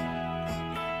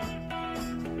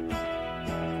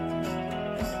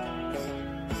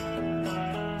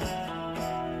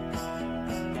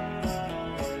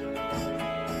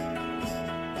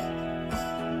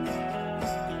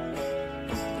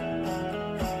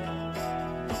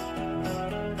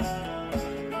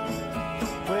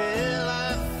 Well,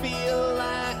 I feel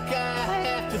like I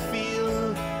have to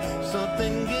feel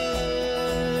something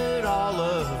good all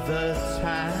of the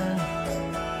time.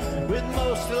 With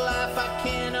most of life I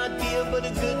cannot deal, but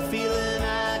a good feeling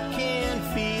I can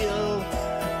feel,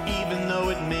 even though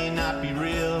it may not be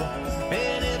real.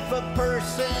 And if a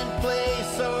person,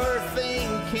 place, or thing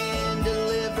can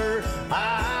deliver,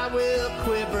 I will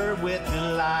quiver with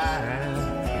delight.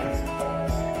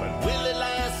 But will it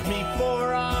last me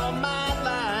for all my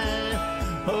life?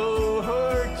 Oh,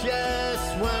 or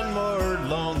just one more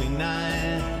lonely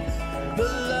night? The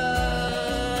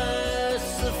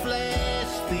lust, the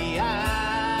flesh, the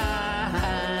eye,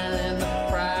 and the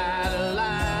pride of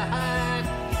life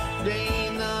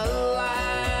drain the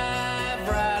life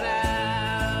right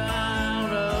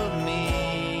out of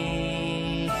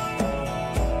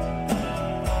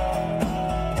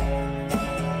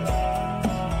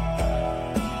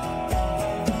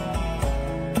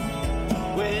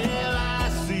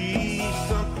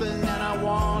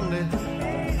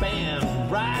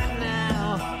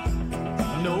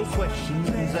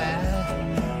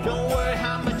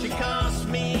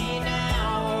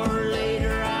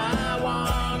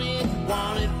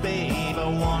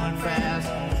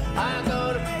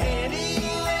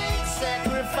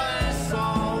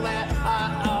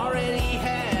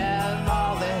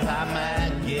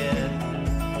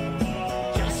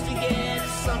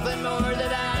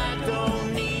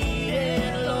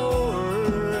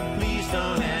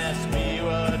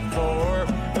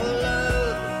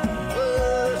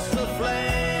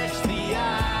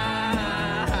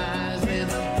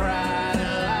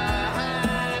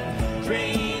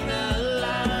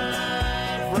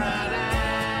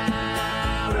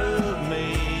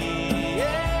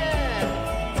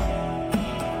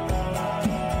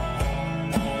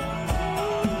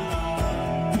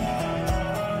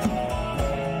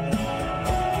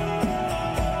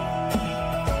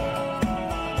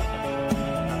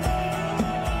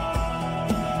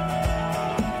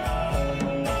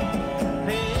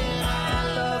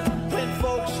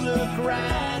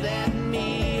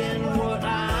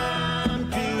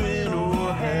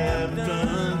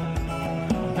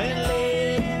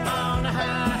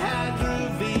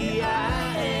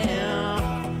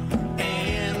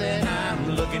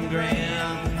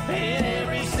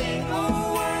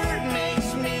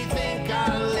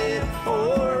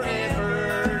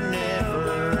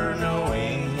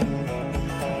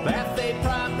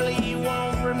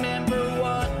remember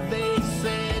what they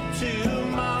said.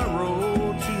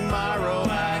 Tomorrow, tomorrow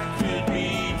I could be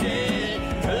dead.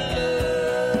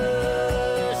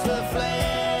 Lust, the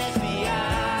flesh, the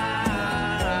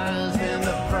eyes, and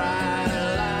the pride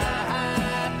of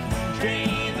life.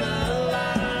 Drain the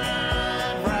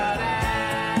life right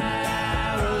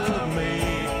out of me.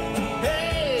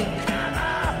 Hey,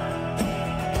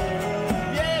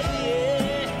 yeah,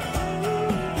 yeah.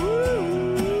 Woo.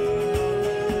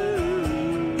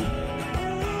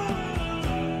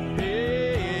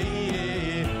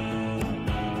 Hey,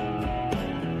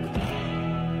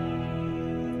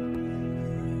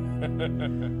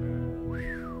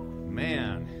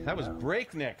 Man, that was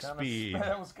breakneck Kinda speed.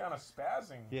 That was kind of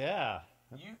spazzing. Yeah.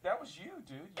 That was you,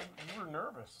 dude. You were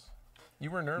nervous. You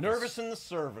were nervous. Nervous in the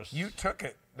service. You took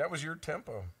it. That was your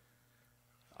tempo.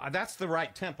 That's the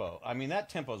right tempo. I mean, that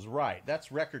tempo's right.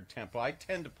 That's record tempo. I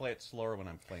tend to play it slower when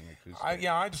I'm playing acoustic.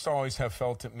 I just always have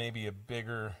felt it maybe a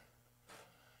bigger,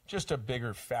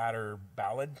 fatter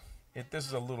ballad. This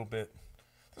is a little bit.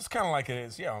 This is kind of like it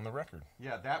is, on the record.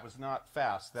 Yeah, that was not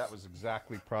fast. That was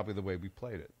exactly probably the way we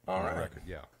played it. All on the right. record.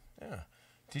 Yeah. Yeah.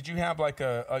 Did you have like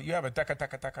you have a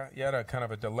taka? You had a kind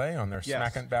of a delay on there, Yes.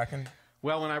 smacking back in.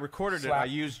 Well, when I recorded Slap. it, I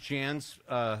used Jan's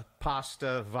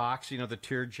Pasta Vox, the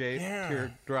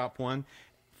teardrop one,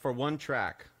 for one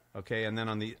track. Okay, and then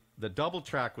on the double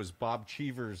track was Bob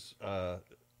Cheever's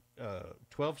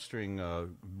 12-string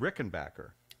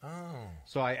Rickenbacker. Oh.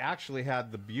 So I actually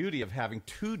had the beauty of having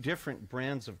two different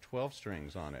brands of 12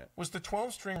 strings on it. Was the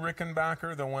 12-string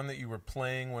Rickenbacker the one that you were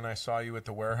playing when I saw you at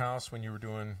the warehouse when you were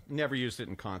doing Never used it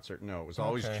in concert. No, it was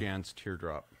always Okay. Jan's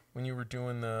Teardrop.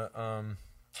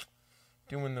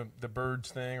 the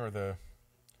birds thing or the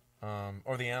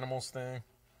animals thing?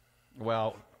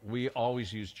 Well, we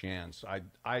always used Jan's.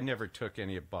 I never took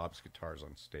any of Bob's guitars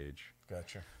on stage.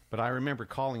 Gotcha. But I remember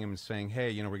calling him and saying,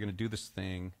 hey, we're going to do this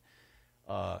thing.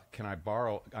 Can I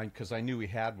borrow? Because I knew he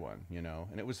had one,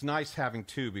 And it was nice having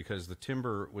two because the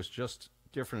timbre was just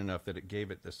different enough that it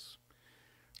gave it this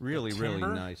really, really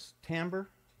timbre? nice timbre.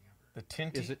 The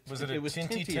tinty? Was it a was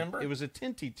tinty timbre? It was a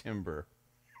tinty timbre.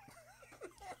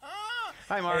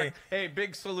 Hi, Mark. Hey,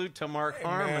 big salute to Mark Hey,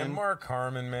 Harmon. man, Mark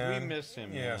Harmon, man. We miss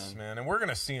him, Yes, man. And we're going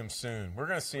to see him soon. We're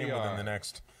going to see him We within are. the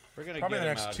next. We're gonna probably get the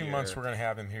him next out 2 here. months. We're going to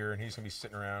have him here, and he's going to be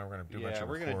sitting around. We're going to do a bunch of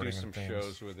We're gonna do recording some and things.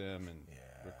 shows with him and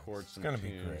record It's some going to be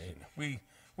tunes great. and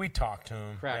We talk to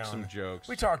him. crack now some and- jokes.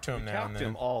 We talk to him We now talk and to then.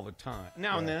 him all the time.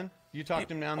 Now and then. You talk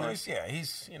to him now and then?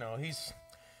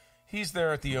 He's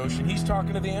there at the ocean. He's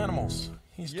talking to the animals.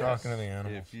 He's talking to the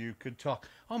animals. If you could talk.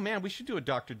 Oh, man, we should do a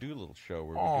Dr. Doolittle show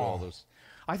where we do all those.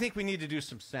 I think we need to do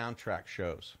some soundtrack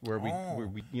shows where we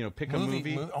pick a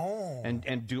movie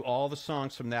and do all the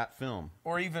songs from that film.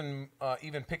 Or even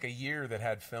pick a year that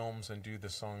had films and do the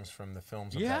songs from the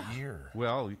films of that year.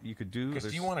 Well, you could do. Because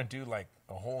do you want to do like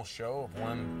a whole show of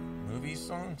one movie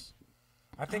songs?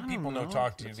 I think people know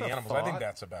Talk to It's the a Animals. I think thought.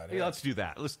 that's about it. Yeah, let's do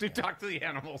that. Let's do Talk to the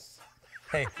Animals.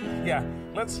 Hey, yeah,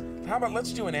 let's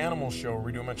do an animal show where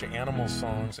we do a bunch of animal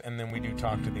songs and then we do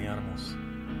Talk to the Animals.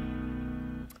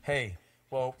 Hey,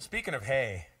 well, speaking of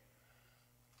hay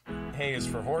is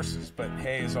for horses, but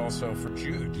hay is also for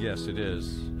Jude. Yes, it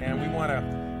is. And we want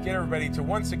to get everybody to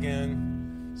once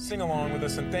again sing along with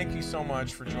us, and thank you so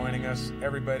much for joining us,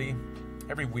 everybody.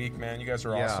 Every week, man, you guys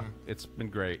are awesome. It's been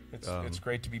great. It's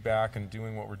great to be back and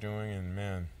doing what we're doing, and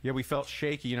man, Yeah, we felt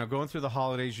shaky. Going through the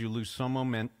holidays, you lose so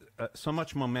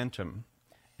much momentum,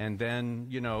 and then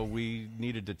we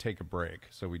needed to take a break,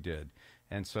 so we did.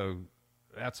 And so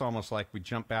that's almost like we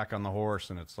jump back on the horse,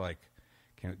 and it's like,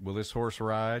 will this horse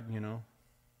ride?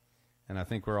 And I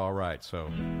think we're all right. So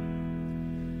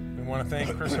we want to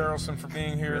thank Chris Harrelson for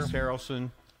being here Chris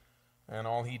Harrelson, and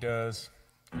all he does,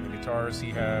 and the guitars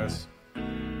he has.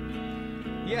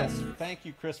 yes, thank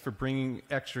you, Chris, for bringing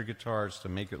extra guitars to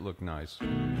make it look nice,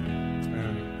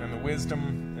 And the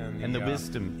wisdom and the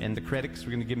wisdom and the credits.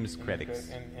 We're going to give him his credits.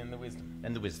 and the wisdom.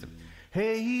 And the wisdom.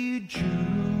 Hey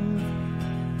Jude,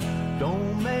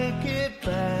 don't make it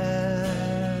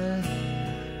bad.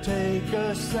 Take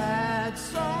a sad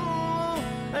song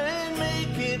and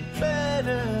make it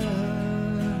better.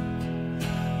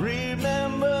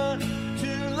 Remember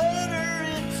to let her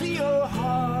into your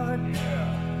heart.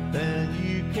 Then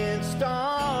you can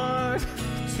start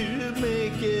to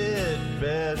make it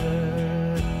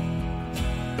better.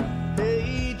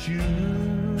 Hey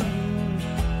Jude,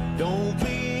 don't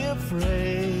be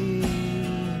afraid.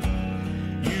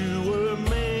 You were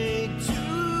made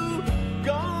to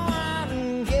go out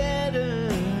and get her.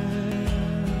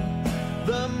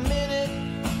 The minute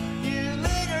you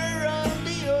let her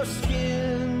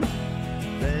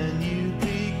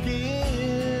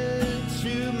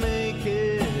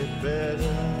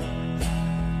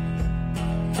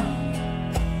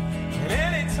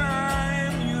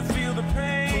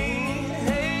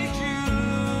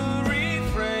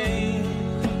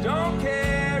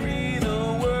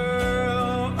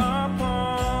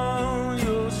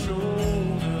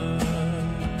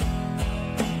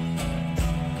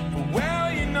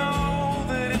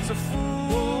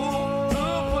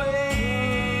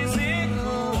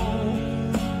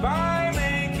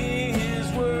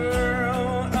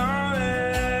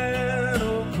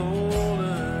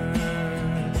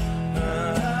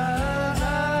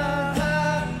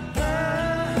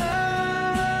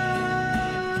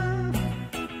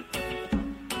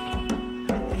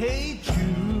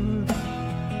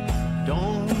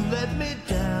me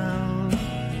down.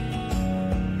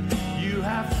 You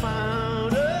have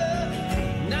found her,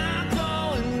 now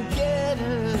go and get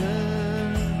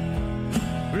her.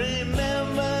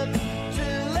 Remember to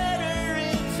let her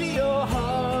into your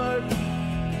heart,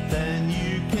 then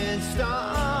you can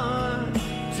start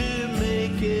to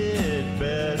make it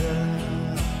better.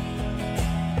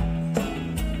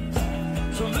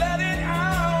 So let it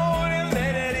out and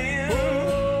let it in.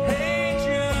 Hey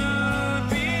Jude,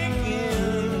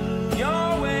 begin.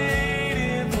 You're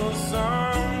waiting for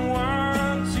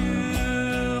someone to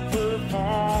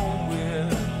perform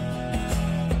with.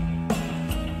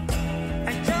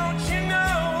 And don't you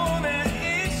know that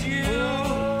it's you?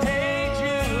 Hey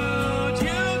Jude,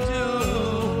 you do.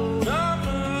 The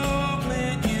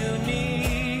movement you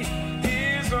need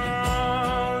is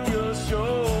on your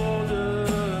shoulder.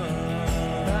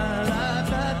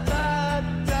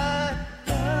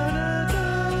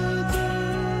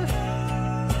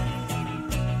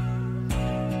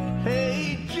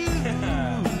 Hey Jude,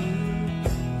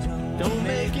 don't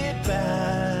make it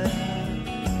bad.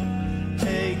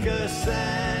 Take a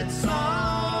sad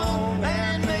song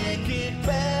and make it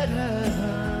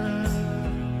better.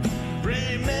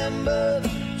 Remember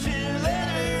to let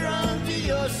her under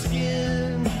your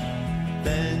skin,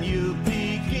 then you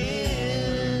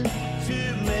begin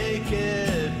to make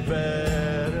it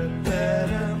better,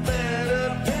 better, better,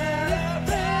 better,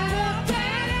 better,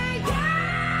 better, yeah.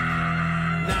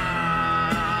 Na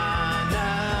na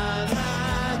na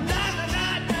na na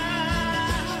na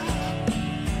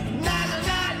na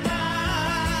na na.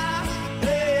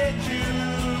 Hey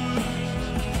Jude.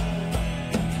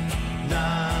 Na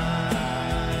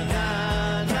na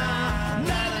na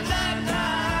na na na.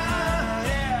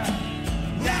 Yeah.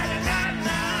 Na na na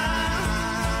na.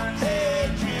 Hey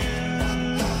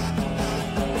Jude.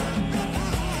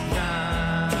 Na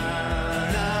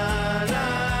na na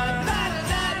na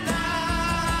na na.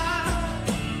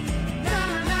 Na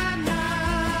na na.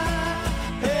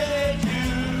 Hey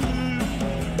Jude.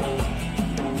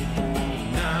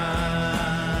 Na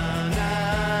na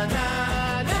na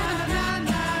na na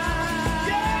na.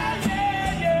 Yeah, yeah,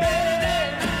 yeah.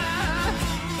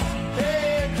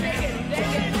 Hey, dig it.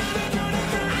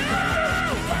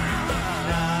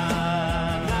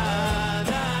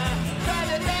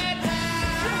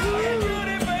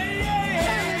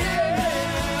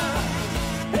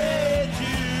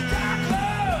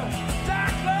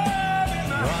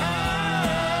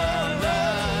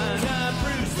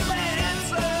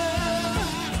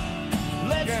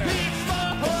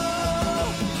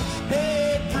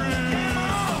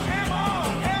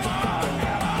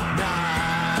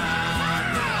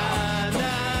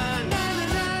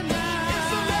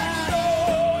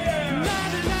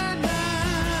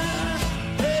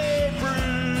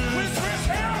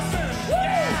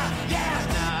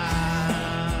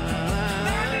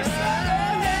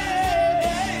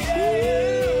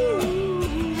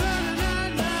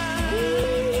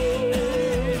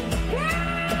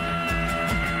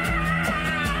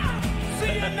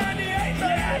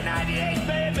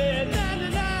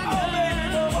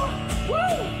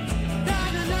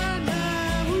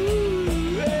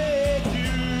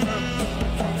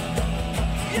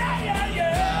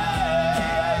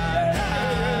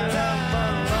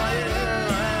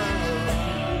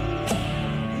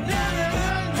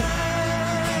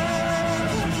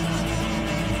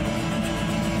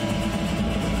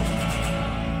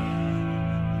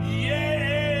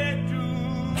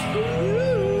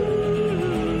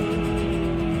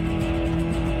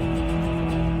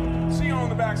 See you on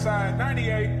the backside,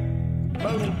 98.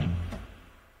 Boom.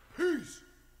 Peace.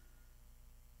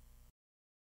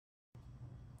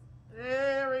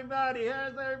 Hey everybody,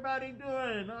 how's everybody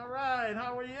doing? All right,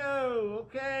 how are you?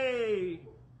 Okay.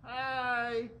 Hi.